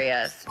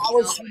hilarious. How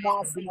is she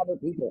bashing other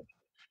people?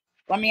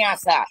 Let me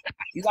ask that.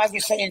 You guys are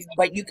saying,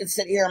 but you can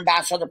sit here and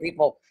bash other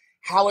people.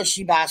 How is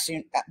she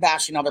bashing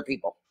other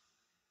people?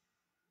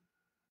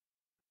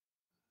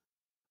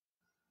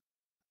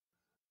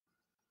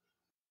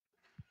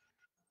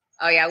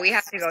 Oh yeah, we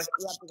have to go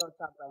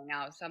stop right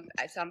now.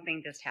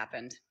 Something just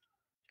happened.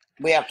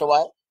 We have to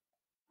what?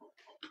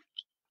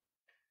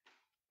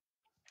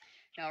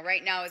 No,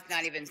 right now it's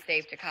not even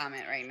safe to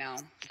comment right now.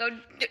 So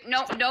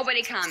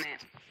nobody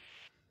comment.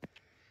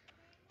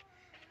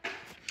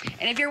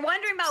 And if you're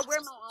wondering about where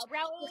my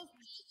eyebrow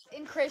is,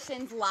 in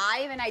Christian's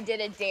live, and I did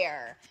a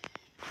dare.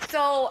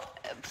 So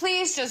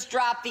please just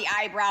drop the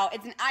eyebrow.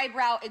 It's an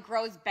eyebrow. It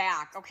grows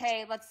back.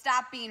 Okay, let's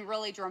stop being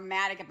really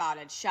dramatic about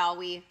it, shall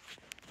we?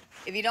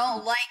 If you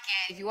don't like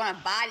it, if you want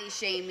to body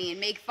shame me and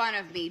make fun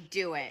of me,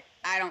 do it.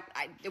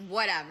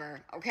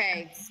 Whatever,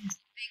 okay? Think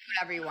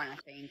whatever you want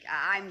to think.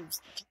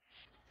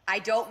 I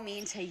don't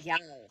mean to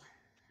yell.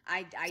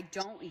 I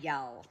don't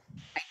yell.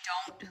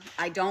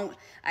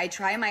 I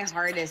try my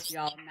hardest,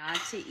 y'all, not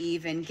to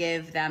even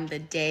give them the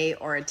day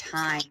or a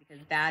time,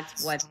 because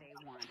that's what they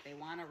want. They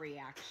want a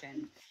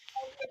reaction.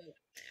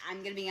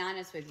 I'm going to be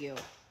honest with you.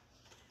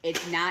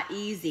 It's not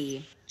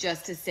easy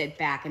just to sit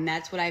back, and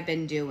that's what I've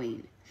been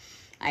doing.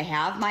 I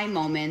have my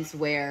moments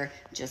where,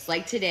 just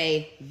like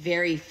today,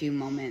 very few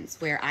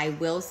moments where I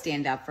will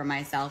stand up for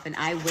myself and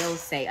I will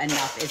say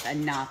enough is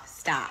enough,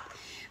 stop.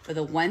 But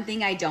the one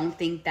thing I don't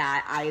think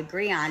that I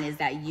agree on is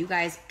that you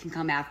guys can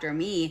come after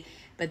me,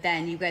 but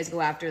then you guys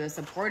go after the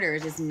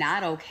supporters is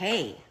not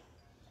okay.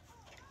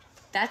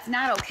 That's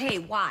not okay.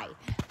 Why?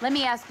 Let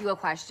me ask you a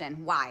question.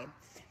 Why?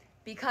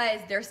 Because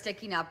they're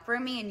sticking up for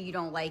me and you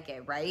don't like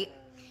it, right?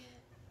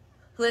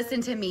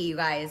 Listen to me, you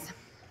guys.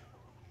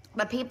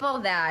 The people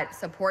that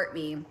support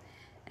me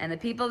and the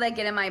people that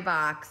get in my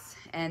box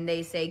and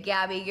they say,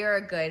 Gabby, you're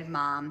a good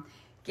mom.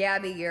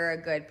 Gabby, you're a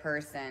good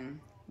person.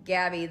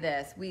 Gabby,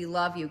 this. We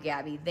love you,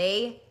 Gabby.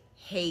 They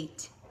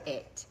hate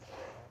it.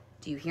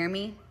 Do you hear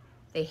me?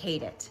 They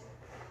hate it.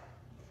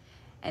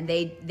 And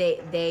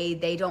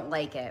they don't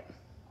like it.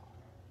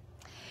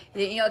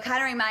 You know, it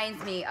kind of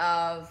reminds me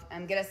of,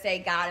 I'm going to say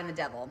God and the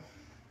devil.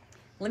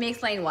 Let me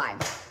explain why.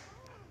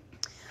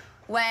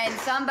 When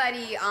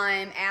somebody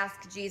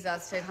asks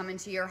Jesus to come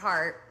into your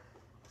heart,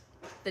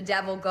 the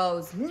devil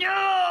goes,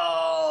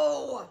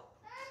 no!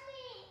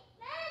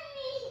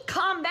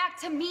 Come back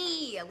to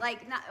me.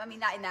 Like, not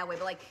in that way,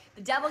 but like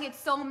the devil gets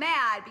so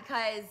mad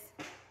because,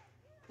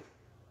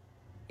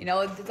 you know,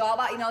 it's all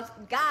about, you know, it's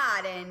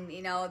God, and,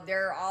 you know,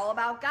 they're all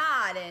about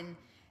God, and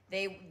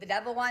the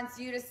devil wants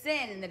you to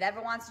sin, and the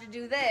devil wants you to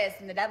do this,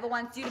 and the devil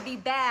wants you to be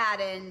bad,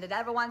 and the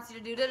devil wants you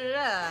to do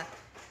da-da-da.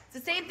 It's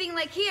the same thing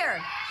like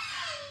here.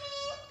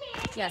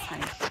 Yes,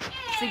 honey.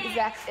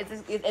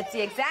 It's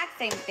the exact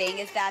same thing,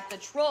 is that the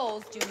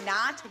trolls do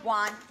not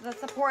want the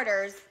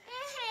supporters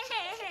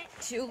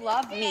to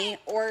love me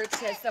or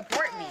to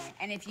support me.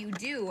 And if you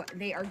do,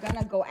 they are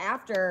gonna go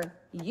after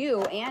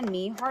you and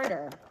me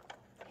harder.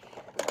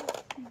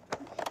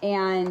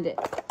 And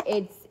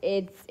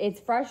it's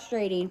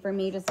frustrating for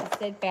me just to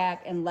sit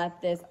back and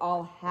let this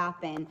all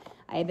happen.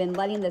 I've been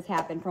letting this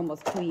happen for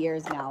almost 2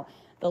 years now.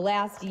 The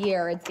last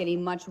year, it's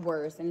getting much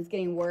worse, and it's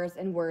getting worse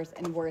and worse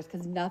and worse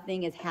because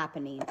nothing is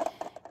happening.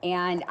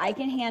 And I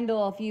can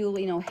handle a few,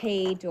 you know,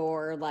 hate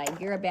or like,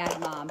 you're a bad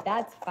mom.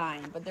 That's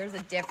fine. But there's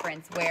a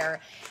difference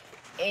where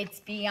it's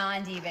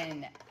beyond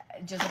even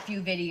just a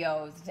few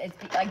videos.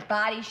 It's like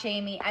body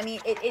shaming. I mean,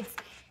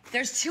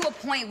 there's to a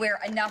point where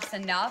enough's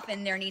enough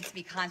and there needs to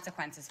be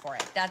consequences for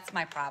it. That's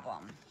my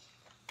problem.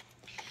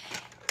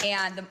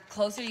 And the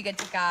closer you get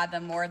to God, the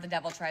more the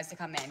devil tries to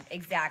come in.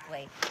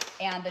 Exactly.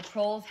 And the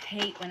trolls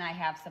hate when I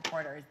have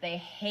supporters. They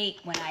hate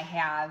when I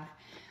have,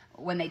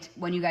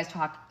 when you guys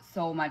talk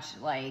so much,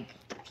 like,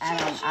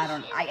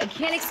 I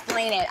can't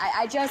explain it.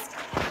 I just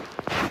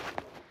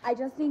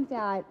think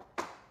that,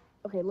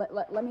 okay,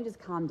 let me just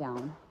calm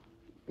down,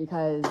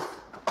 because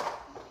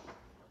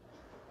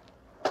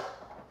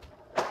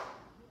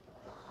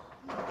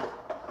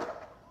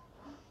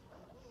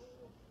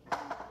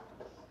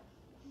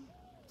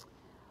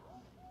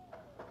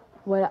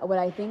what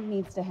I think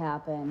needs to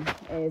happen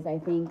is, I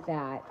think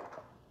that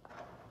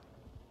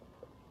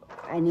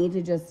I need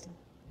to just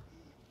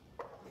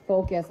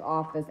focus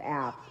off this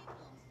app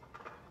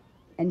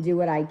and do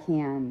what I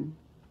can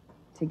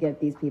to get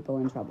these people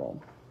in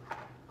trouble.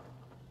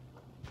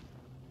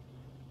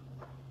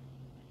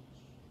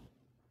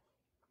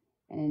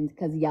 And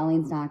because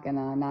yelling's not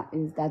gonna,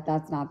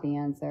 that's not the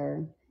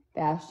answer.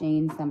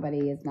 Bashing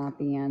somebody is not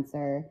the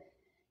answer.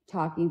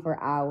 Talking for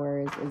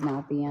hours is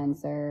not the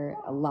answer.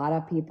 A lot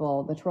of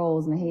people, the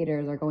trolls and the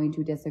haters, are going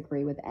to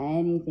disagree with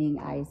anything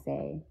I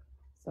say.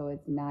 So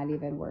it's not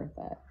even worth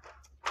it.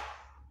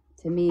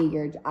 To me,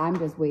 I'm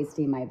just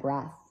wasting my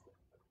breath.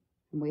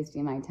 I'm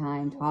wasting my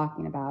time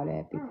talking about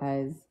it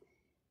because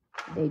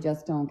they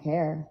just don't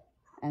care.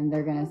 And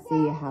they're gonna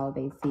see how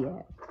they see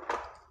it.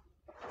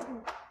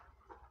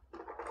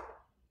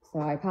 So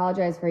I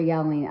apologize for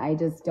yelling. I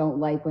just don't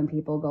like when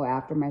people go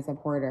after my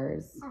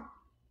supporters.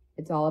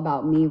 It's all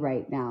about me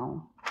right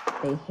now.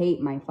 They hate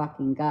my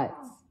fucking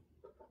guts.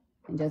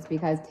 And just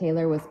because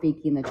Taylor was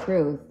speaking the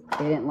truth,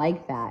 they didn't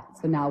like that.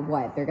 So now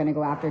what? They're gonna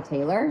go after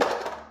Taylor?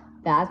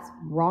 That's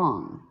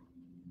wrong.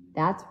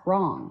 That's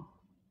wrong.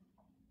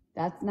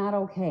 That's not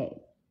okay.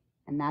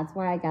 And that's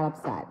why I got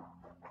upset.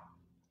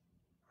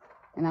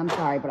 And I'm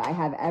sorry, but I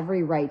have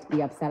every right to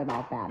be upset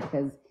about that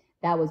because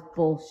that was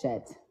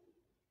bullshit.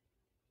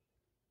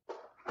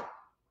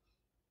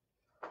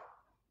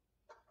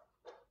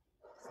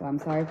 So I'm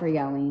sorry for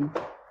yelling.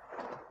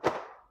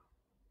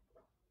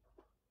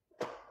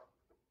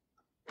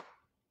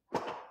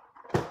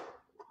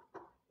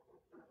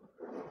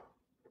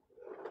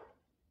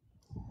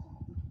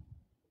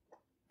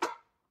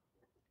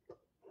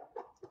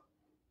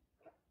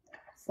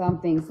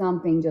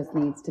 Something just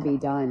needs to be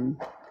done.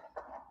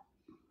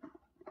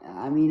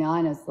 I mean,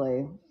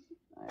 honestly,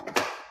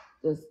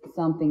 just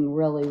something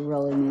really,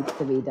 really needs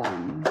to be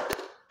done.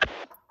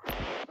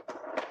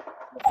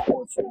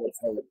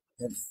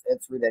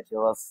 It's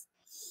ridiculous.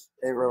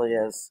 It really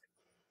is.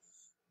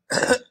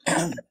 Saying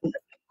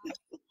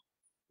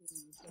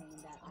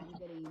that I'm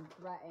getting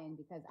threatened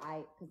because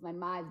my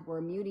mods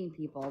were muting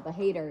people, the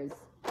haters,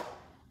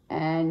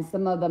 and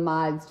some of the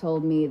mods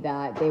told me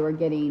that they were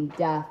getting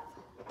death.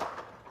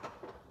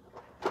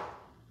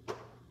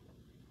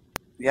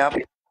 Yep.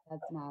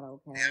 That's not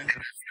okay.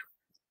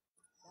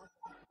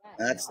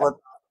 That's what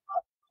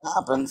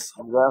happens.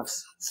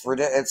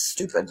 It's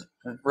stupid.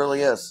 It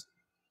really is.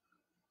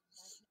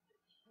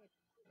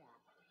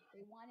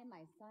 They wanted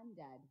my son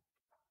dead.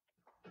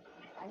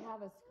 I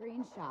have a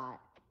screenshot.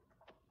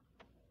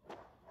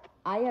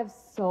 I have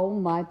so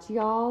much,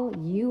 y'all.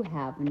 You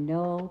have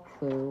no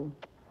clue.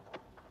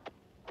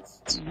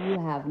 You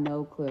have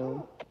no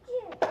clue.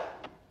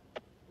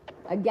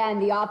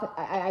 Again,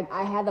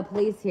 I had the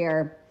police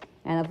here,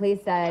 and the police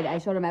said, I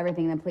showed them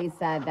everything, and the police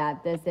said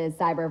that this is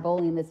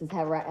cyberbullying, this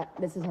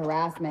is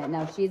harassment.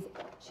 Now,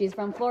 she's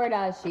from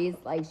Florida, she's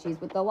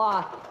with the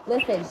law.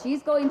 Listen,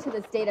 she's going to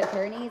the state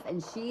attorneys,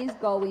 and she's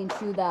going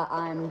to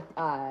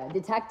the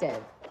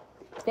detective.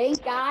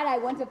 Thank God I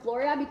went to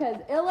Florida because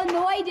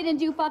Illinois didn't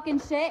do fucking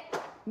shit.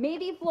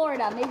 Maybe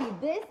Florida, maybe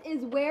this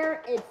is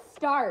where it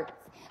starts.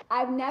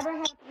 I've never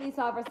had a police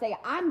officer say,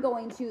 I'm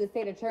going to the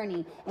state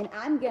attorney and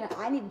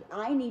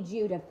I need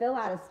you to fill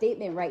out a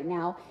statement right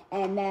now,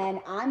 and then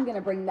I'm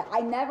gonna bring that.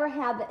 I never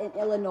had that in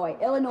Illinois.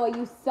 Illinois,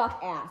 you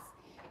suck ass.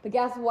 But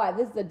guess what?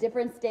 This is a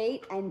different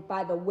state, and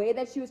by the way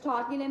that she was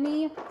talking to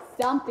me,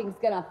 something's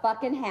gonna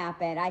fucking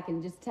happen. I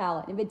can just tell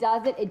it. If it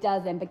doesn't, it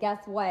doesn't. But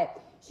guess what?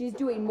 She's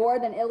doing more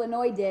than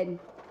Illinois did.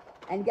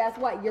 And guess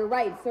what? You're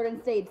right. Certain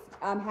states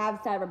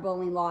have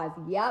cyberbullying laws.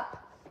 Yep.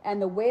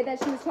 And the way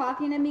that she was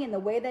talking to me and the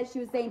way that she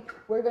was saying,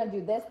 we're going to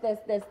do this, this,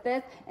 this,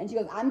 this. And she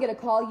goes, I'm going to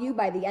call you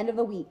by the end of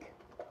the week.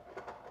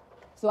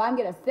 So I'm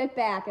going to sit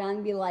back and I'm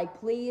going to be like,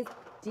 please,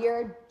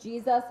 dear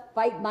Jesus,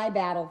 fight my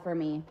battle for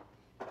me.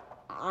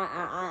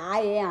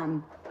 I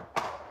am.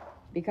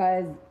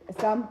 Because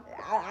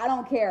I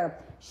don't care.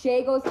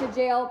 Shay goes to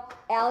jail.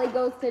 Allie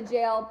goes to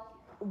jail.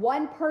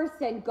 One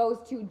person goes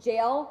to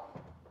jail,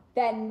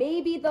 then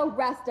maybe the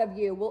rest of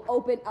you will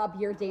open up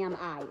your damn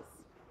eyes.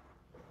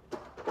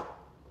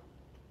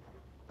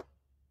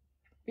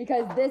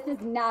 Because this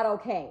is not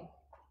okay.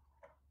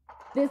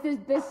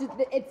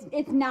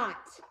 It's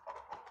not.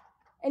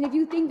 And if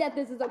you think that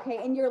this is okay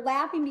and you're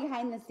laughing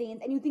behind the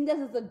scenes and you think this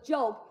is a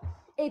joke,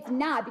 it's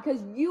not,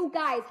 because you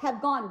guys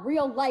have gone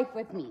real life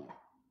with me.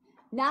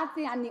 Not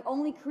saying I'm the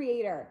only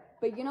creator,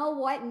 but you know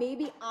what?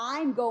 Maybe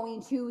I'm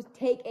going to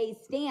take a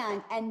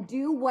stand and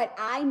do what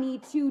I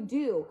need to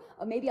do.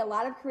 Or maybe a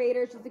lot of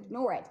creators just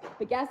ignore it.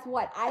 But guess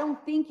what? I don't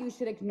think you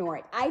should ignore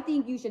it. I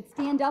think you should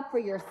stand up for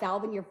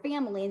yourself and your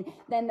family, and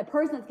then the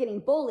person that's getting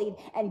bullied,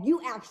 and you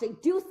actually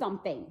do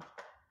something.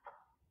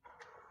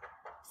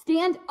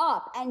 stand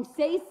up and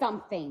say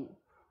something.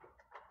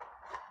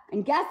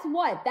 And guess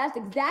what? That's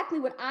exactly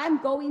what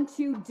I'm going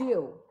to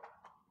do.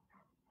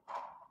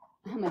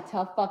 I'm a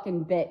tough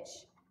fucking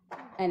bitch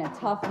and a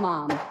tough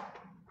mom.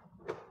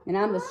 And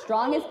I'm the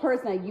strongest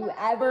person that you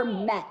ever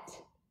met.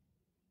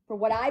 For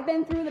what I've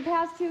been through the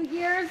past 2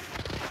 years,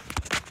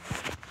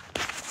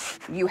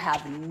 you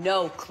have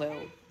no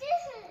clue.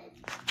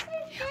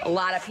 A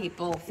lot of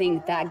people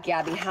think that,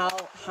 Gabby,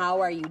 how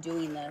are you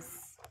doing this?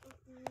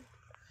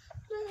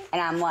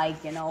 And I'm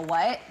like, you know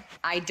what?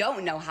 I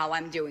don't know how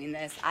I'm doing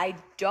this. I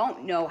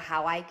don't know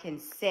how I can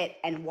sit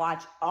and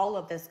watch all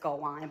of this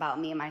go on about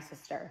me and my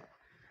sister.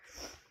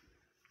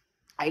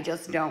 I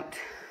just don't.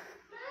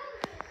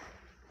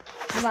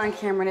 Hold on,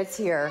 Cameron, it's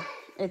here.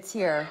 It's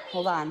here.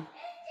 Hold on.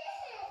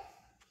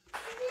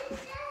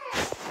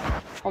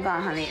 Hold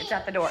on, honey. It's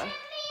at the door.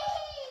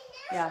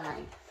 Yeah,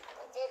 honey.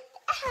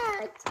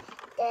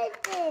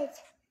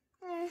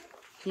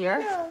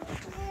 Here?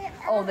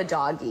 Oh, the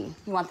doggy.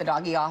 You want the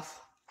doggy off?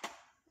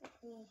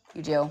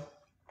 You do?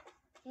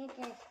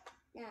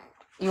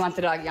 You want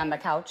the doggy on the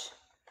couch?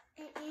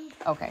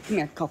 Okay, come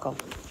here, Coco.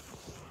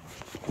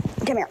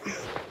 Come here.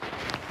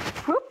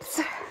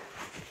 Oops.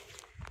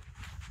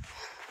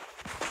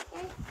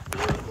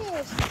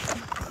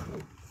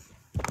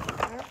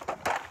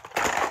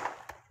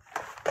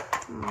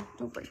 Oh,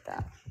 don't break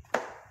that.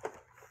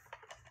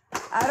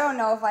 I don't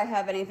know if I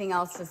have anything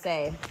else to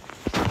say.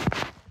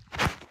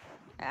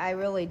 I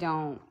really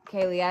don't.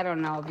 Kaylee, I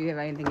don't know if you have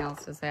anything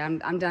else to say.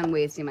 I'm done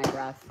wasting my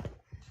breath.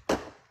 I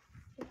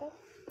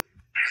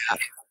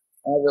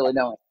really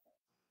don't.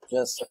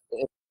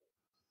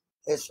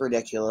 It's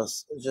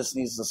ridiculous. It just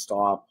needs to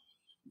stop.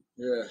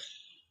 Yeah,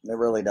 it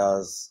really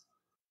does.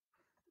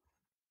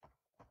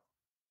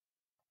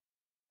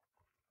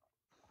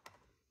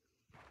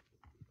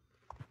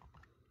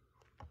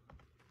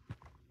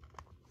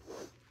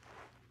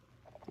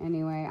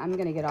 Anyway, I'm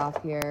gonna get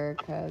off here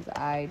because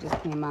I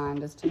just came on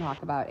just to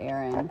talk about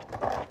Aaron.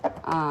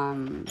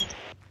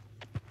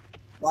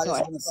 Well, I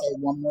just want to say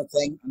one more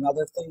thing.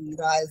 Another thing, you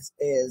guys,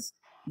 is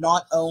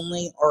not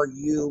only are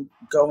you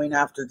going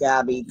after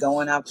Gabby,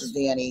 going after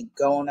Danny,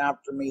 going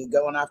after me,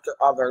 going after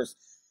others,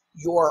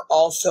 you're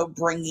also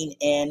bringing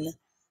in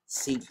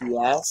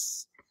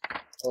CPS,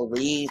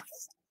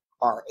 police,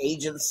 our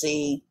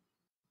agency.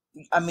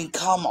 I mean,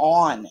 come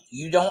on.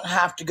 You don't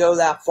have to go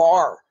that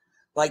far.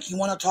 Like, you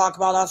want to talk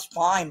about us,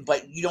 fine,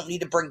 but you don't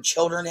need to bring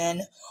children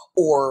in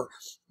or,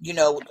 you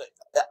know,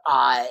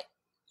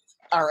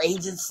 our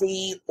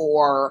agency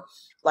or,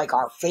 like,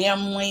 our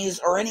families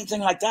or anything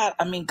like that.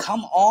 I mean,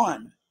 come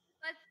on.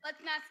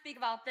 Let's not speak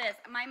about this.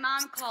 My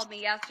mom called me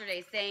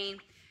yesterday saying,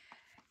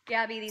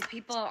 Gabby, these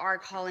people are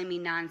calling me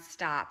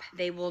nonstop.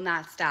 They will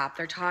not stop.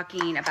 They're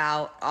talking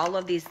about all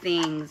of these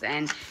things.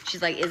 And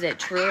she's like, is it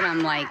true? And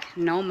I'm like,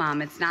 no,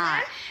 Mom, it's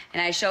not.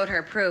 And I showed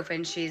her proof,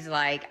 and she's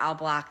like, I'll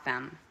block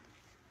them.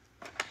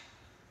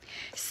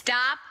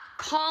 Stop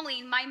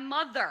calling my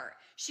mother.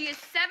 She is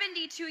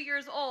 72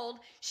 years old.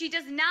 She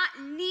does not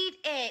need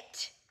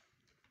it.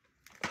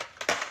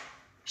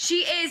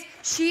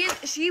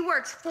 She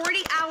works 40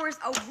 hours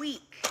a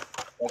week.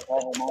 40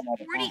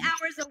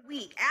 hours a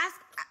week.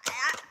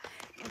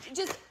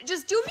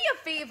 Just do me a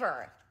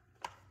favor.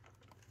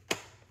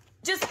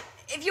 Just,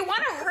 if you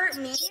want to hurt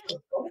me,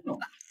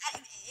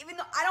 even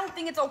though I don't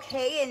think it's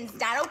okay and it's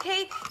not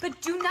okay,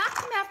 but do not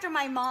come after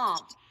my mom.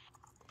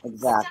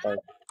 Exactly.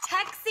 Stop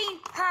texting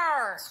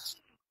her.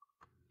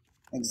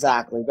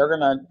 Exactly. They're going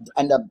to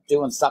end up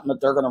doing something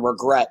that they're going to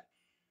regret.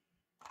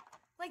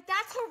 Like,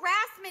 that's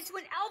harassment to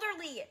an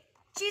elderly.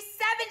 She's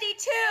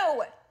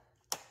 72.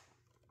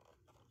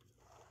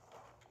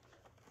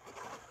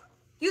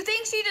 You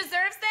think she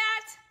deserves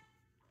that?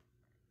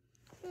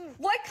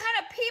 What kind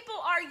of people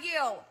are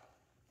you?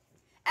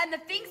 And the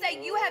things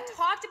that you have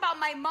talked about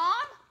my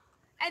mom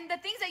and the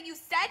things that you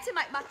said to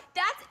my mom,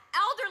 that's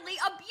elderly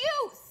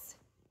abuse.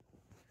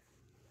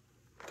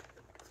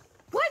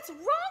 What's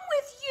wrong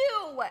with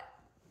you?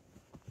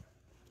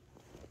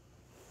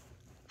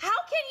 How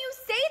can you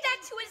say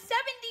that to a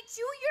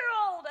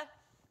 72-year-old?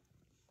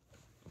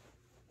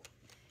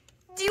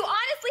 Do you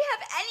honestly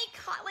have any,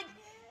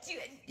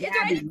 is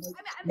there any,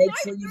 make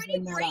sure you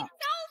bring that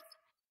up.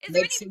 Is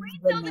there any brain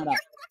cells in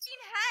your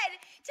fucking head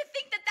to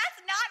think that that's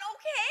not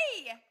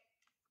okay?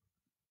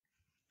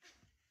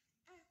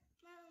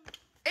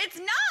 It's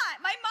not.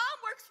 My mom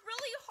works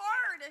really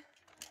hard.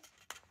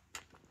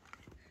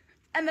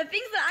 And the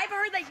things that I've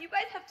heard that you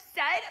guys have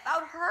said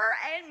about her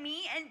and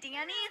me and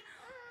Danny,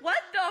 what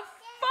the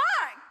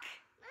fuck?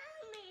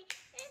 Mommy,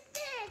 it's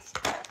this.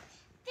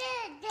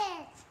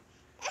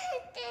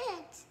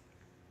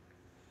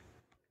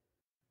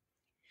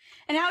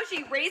 And how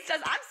she raised us.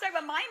 I'm sorry,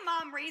 but my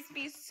mom raised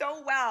me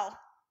so well.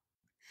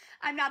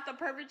 I'm not the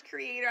perfect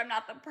creator. I'm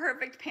not the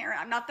perfect parent.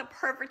 I'm not the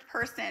perfect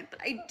person, but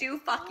I do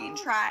fucking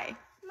try.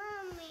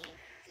 Mommy.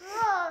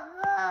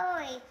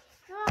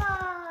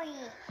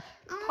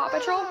 Paw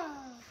Patrol?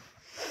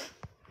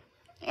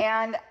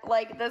 And,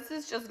 like, this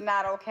is just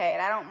not okay.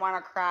 And I don't want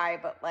to cry,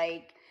 but,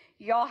 like,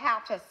 you'll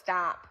have to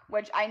stop,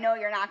 which I know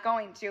you're not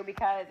going to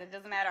because it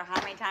doesn't matter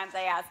how many times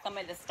I ask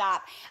someone to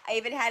stop. I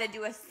even had to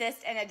do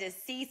assist and a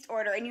deceased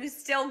order, and you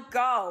still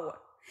go.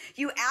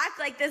 You act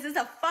like this is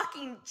a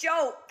fucking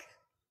joke.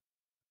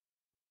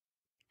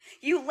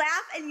 You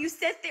laugh and you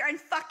sit there and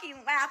fucking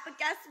laugh, but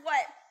guess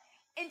what?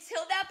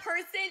 Until that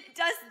person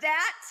does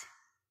that,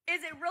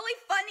 is it really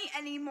funny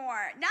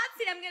anymore? Not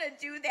saying I'm gonna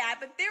do that,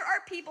 but there are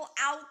people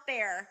out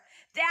there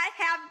that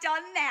have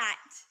done that.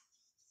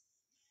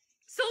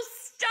 So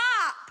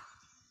stop.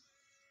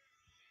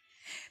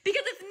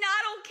 Because it's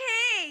not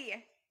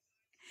okay.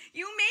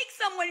 You make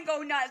someone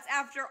go nuts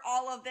after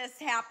all of this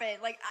happened.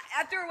 Like,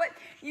 after what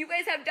you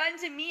guys have done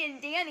to me and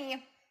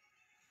Danny,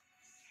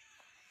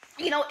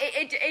 you know,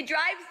 it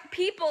drives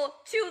people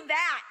to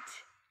that.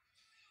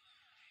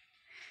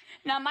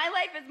 Now, my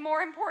life is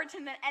more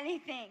important than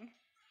anything.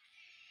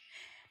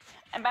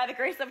 And by the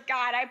grace of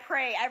God, I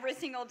pray every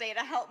single day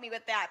to help me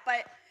with that.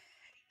 But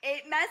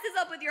it messes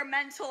up with your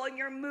mental and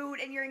your mood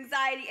and your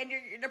anxiety and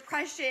your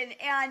depression.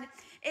 And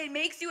it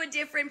makes you a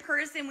different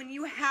person when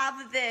you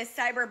have this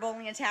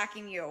cyberbullying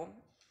attacking you.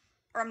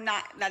 Or I'm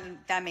not,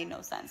 that made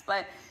no sense.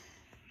 But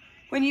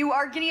when you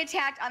are getting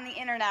attacked on the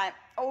internet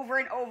over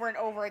and over and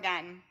over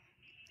again,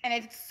 and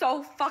it's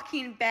so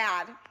fucking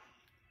bad,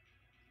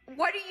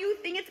 what do you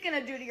think it's going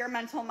to do to your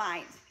mental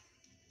mind?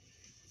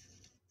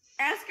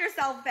 Ask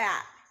yourself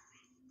that.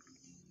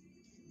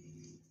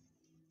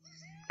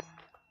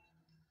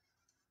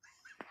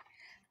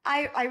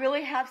 I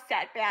really have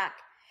sat back,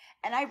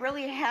 and I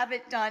really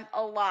haven't done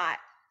a lot,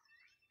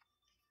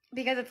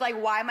 because it's like,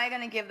 why am I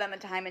going to give them a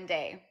time and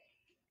day?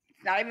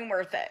 It's not even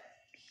worth it.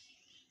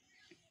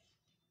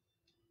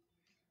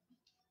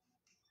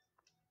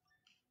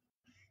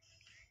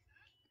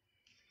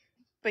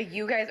 But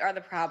you guys are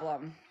the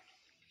problem.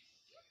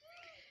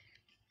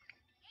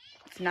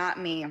 It's not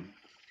me.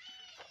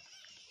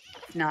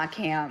 It's not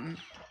Cam.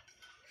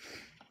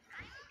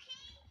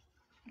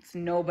 It's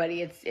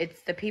nobody.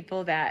 It's the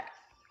people that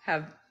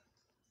have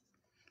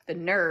the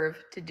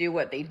nerve to do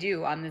what they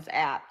do on this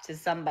app to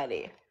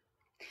somebody.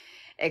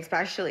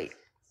 Especially.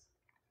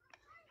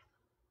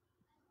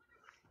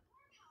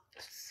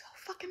 So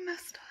fucking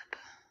messed up.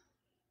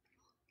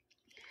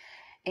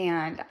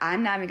 And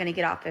I'm not even going to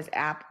get off this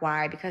app.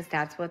 Why? Because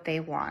that's what they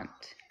want.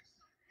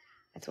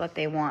 That's what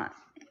they want.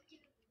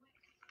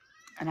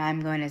 And I'm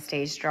going to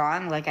stay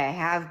strong like I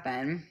have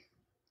been.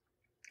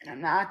 And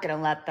I'm not going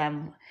to let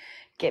them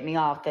get me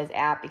off this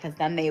app, because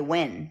then they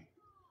win.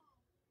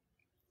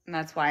 And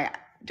that's why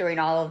during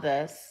all of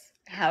this,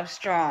 how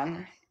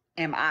strong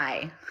am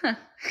I?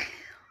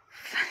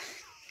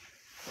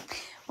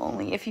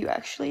 Only if you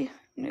actually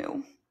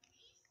knew.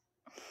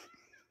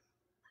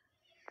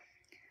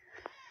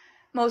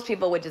 Most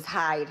people would just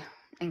hide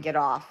and get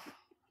off,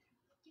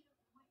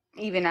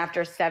 even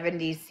after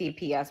 70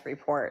 CPS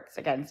reports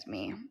against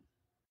me.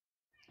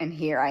 And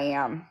here I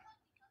am,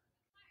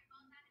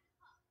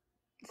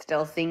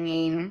 still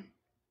singing,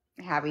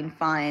 having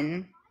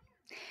fun,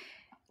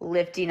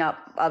 lifting up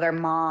other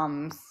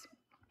moms,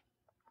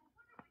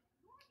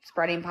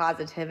 spreading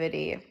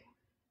positivity,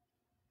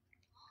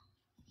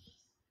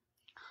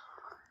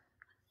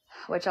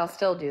 which I'll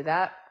still do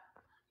that.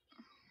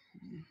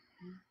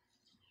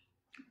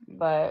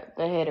 But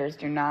the haters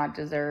do not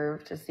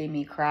deserve to see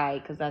me cry,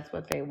 because that's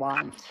what they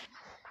want.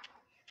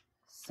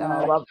 So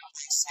I love to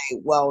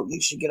say, well,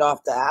 you should get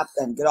off the app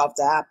then. Get off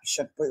the app. You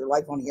shouldn't put your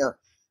life on here.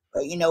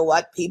 But you know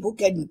what? People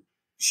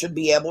should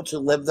be able to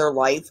live their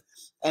life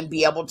and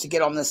be able to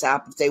get on this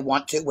app if they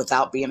want to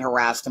without being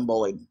harassed and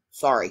bullied.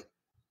 Sorry.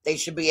 They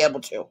should be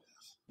able to.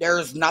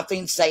 There's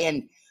nothing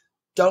saying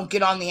don't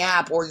get on the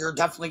app or you're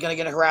definitely going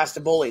to get harassed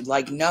and bullied.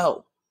 Like,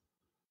 no.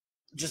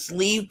 Just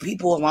leave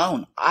people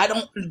alone. I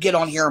don't get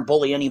on here and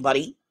bully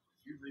anybody.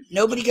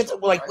 Nobody gets,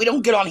 like, we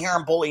don't get on here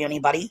and bully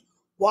anybody.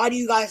 Why do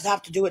you guys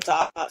have to do it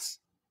to us?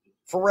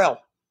 For real.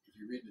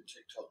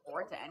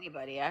 Or to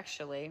anybody,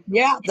 actually.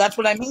 Yeah, that's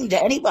what I mean,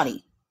 to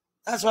anybody.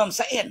 That's what I'm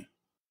saying.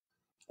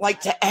 Like,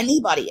 to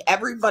anybody,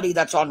 everybody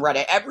that's on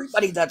Reddit,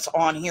 everybody that's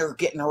on here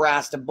getting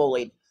harassed and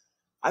bullied.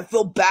 I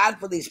feel bad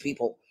for these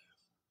people.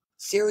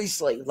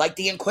 Seriously, like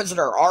the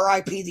Inquisitor,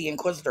 RIP the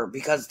Inquisitor,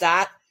 because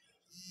that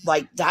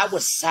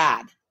was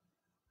sad.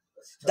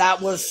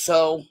 That was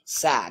so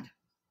sad.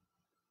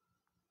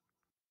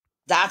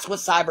 That's what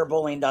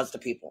cyberbullying does to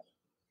people.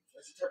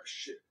 That's the type of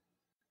shit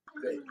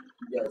that you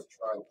guys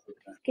try to put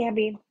down.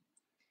 Gabby,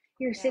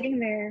 you're sitting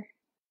there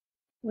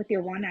with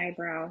your one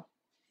eyebrow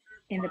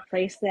in the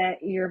place that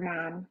your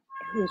mom,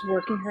 who's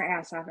working her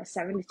ass off at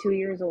 72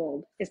 years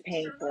old, is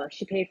paying for.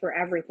 She paid for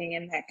everything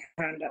in that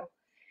condo.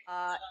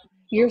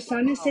 Your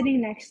son is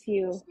sitting next to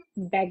you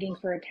begging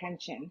for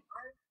attention.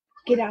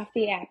 Get off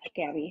the app,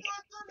 Gabby.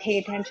 Pay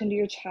attention to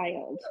your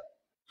child.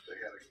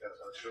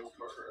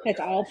 That's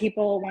all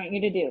people want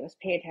you to do, is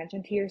pay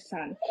attention to your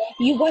son.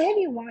 What have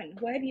you won?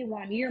 What have you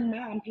won? Your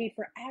mom paid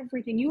for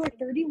everything. You are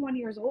 31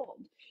 years old.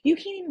 You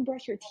can't even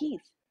brush your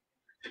teeth.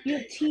 You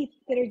have teeth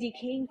that are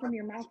decaying from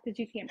your mouth because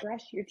you can't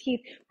brush your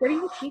teeth. What are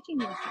you teaching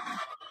your son?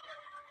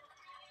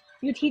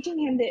 You're teaching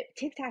him that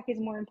TikTok is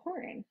more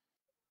important.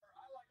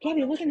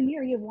 Gabby, look in the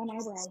mirror. You have one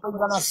eyebrow. I'm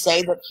gonna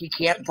say that she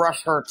can't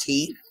brush her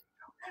teeth.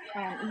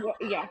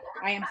 Yeah,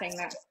 I am saying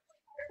that.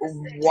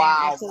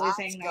 Wow,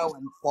 that's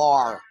going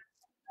far.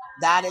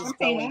 That is I'm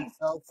saying going that.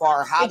 so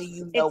far. How do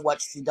you know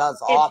what she does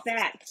off?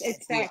 It's facts.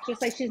 It's facts.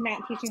 Just like she's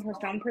not teaching her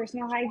son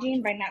personal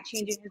hygiene by not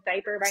changing his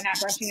diaper, by not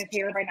brushing his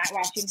hair, by not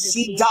washing his teeth.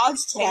 She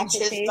does change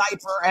his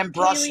diaper and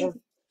brush his.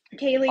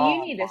 Kaylee, Oh,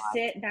 you need to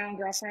sit down,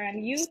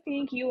 girlfriend. You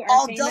think you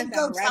are famous don't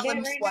go on telling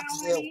Reddit me right what now,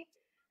 to do. honey?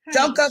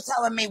 Don't go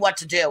telling me what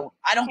to do.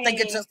 I don't think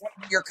it's okay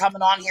when you're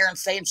coming on here and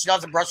saying she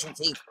doesn't brush her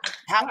teeth.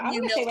 How do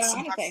you know if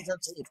she brushes her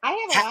teeth?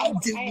 How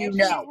do you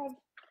know?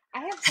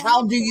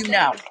 How do you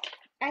know?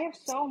 I have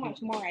so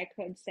much more I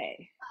could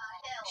say.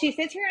 She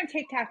sits here on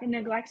TikTok and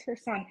neglects her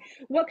son.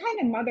 What kind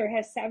of mother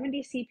has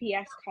 70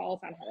 CPS calls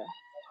on her?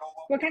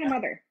 What kind of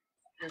mother?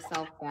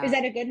 Yourself back. Is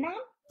that a good mom?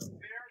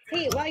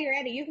 Hey, while you're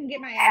at it, you can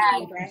get my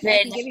IP address.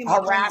 I can give you my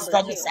phone harassed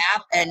number on this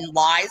app and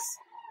lies.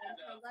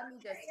 Okay, let me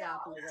just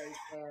stop you right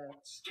there.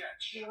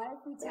 You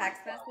want to see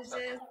text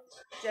messages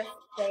just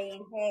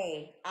saying,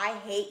 hey, I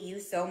hate you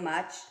so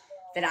much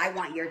that I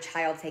want your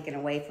child taken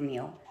away from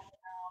you.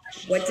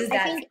 What does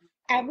that I think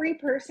every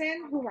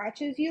person who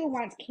watches you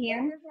wants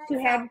Cam to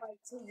have. like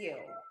to you?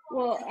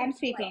 Well, I'm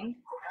speaking.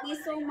 Me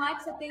so much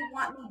that they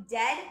want me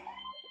dead?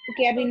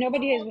 Gabby,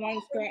 nobody has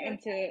once threatened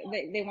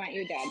they want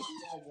you dead.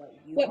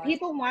 What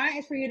people want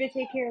is for you to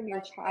take care of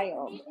your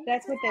child.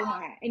 That's what they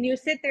want. And you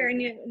sit there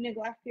and you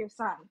neglect your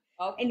son.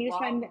 Okay, and you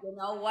spend. You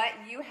know what?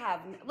 You have.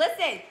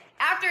 Listen,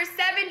 after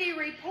 70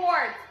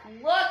 reports,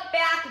 look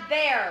back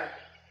there.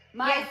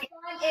 My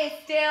son is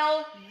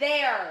still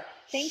there.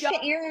 Thanks to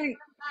Aaron.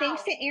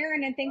 Thanks to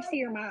Aaron and thanks to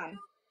your mom.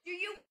 Do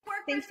you work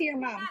Thanks to your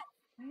mom.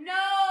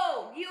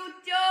 No, you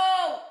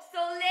don't.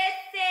 So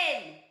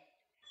listen.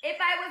 If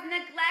I was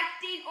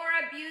neglecting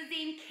or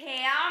abusing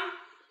Cam,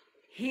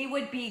 he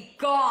would be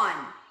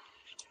gone.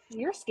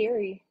 You're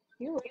scary.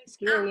 You're really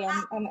scary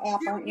on the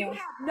app, aren't you? You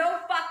have no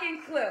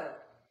fucking clue.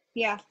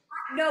 Yeah.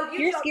 No,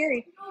 you're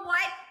scary. You know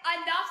what?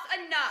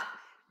 Enough's enough.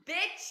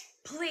 Bitch,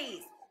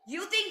 please.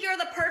 You think you're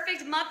the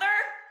perfect mother?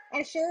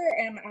 I sure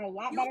am a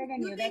lot better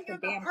than you. That's for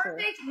damn sure.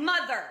 Perfect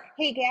mother.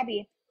 Hey,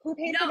 Gabby, who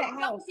paid for that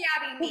house?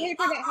 Who paid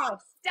for that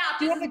house? Stop.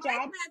 Do you have a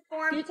job?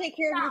 Do you take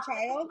care of your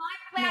child?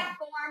 My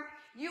platform.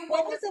 No.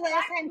 When was the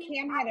last time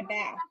Cam had a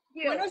bath?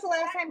 When was the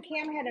last time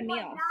Cam had a meal?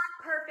 Not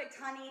perfect,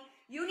 honey.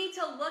 You need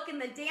to look in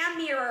the damn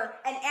mirror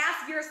and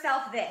ask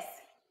yourself this.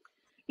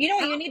 You know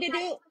what you need to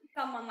do?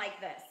 Someone like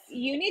this.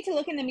 You need to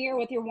look in the mirror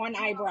with your one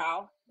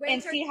eyebrow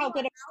and see how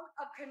good. Out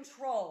of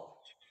control.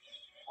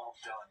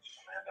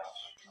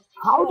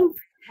 How do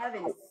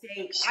heaven's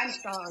sake? I'm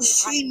sorry.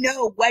 She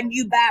know when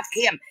you bath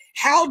him?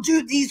 How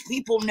do these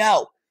people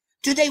know?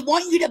 Do they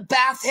want you to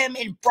bath him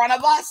in front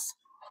of us?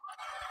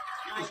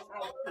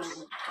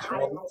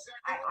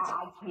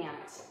 I can't.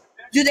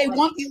 Do they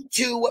want you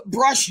to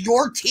brush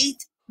your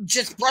teeth?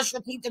 Just brush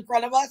your teeth in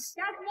front of us?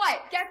 Guess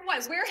what? Guess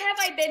what? Where have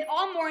I been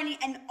all morning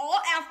and all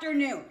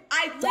afternoon?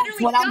 I literally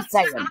That's what I'm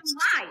saying. got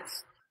on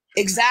live.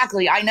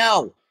 Exactly, I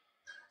know.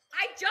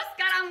 I just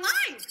got on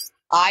live.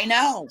 I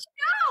know.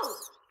 No.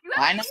 You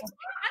have I know. on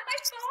my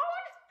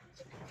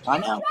phone? I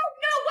know. I don't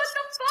know what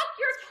the fuck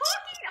you're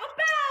talking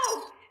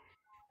about.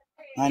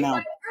 I know.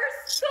 You are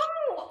so.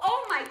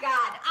 Oh my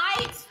god.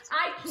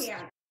 I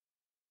can't.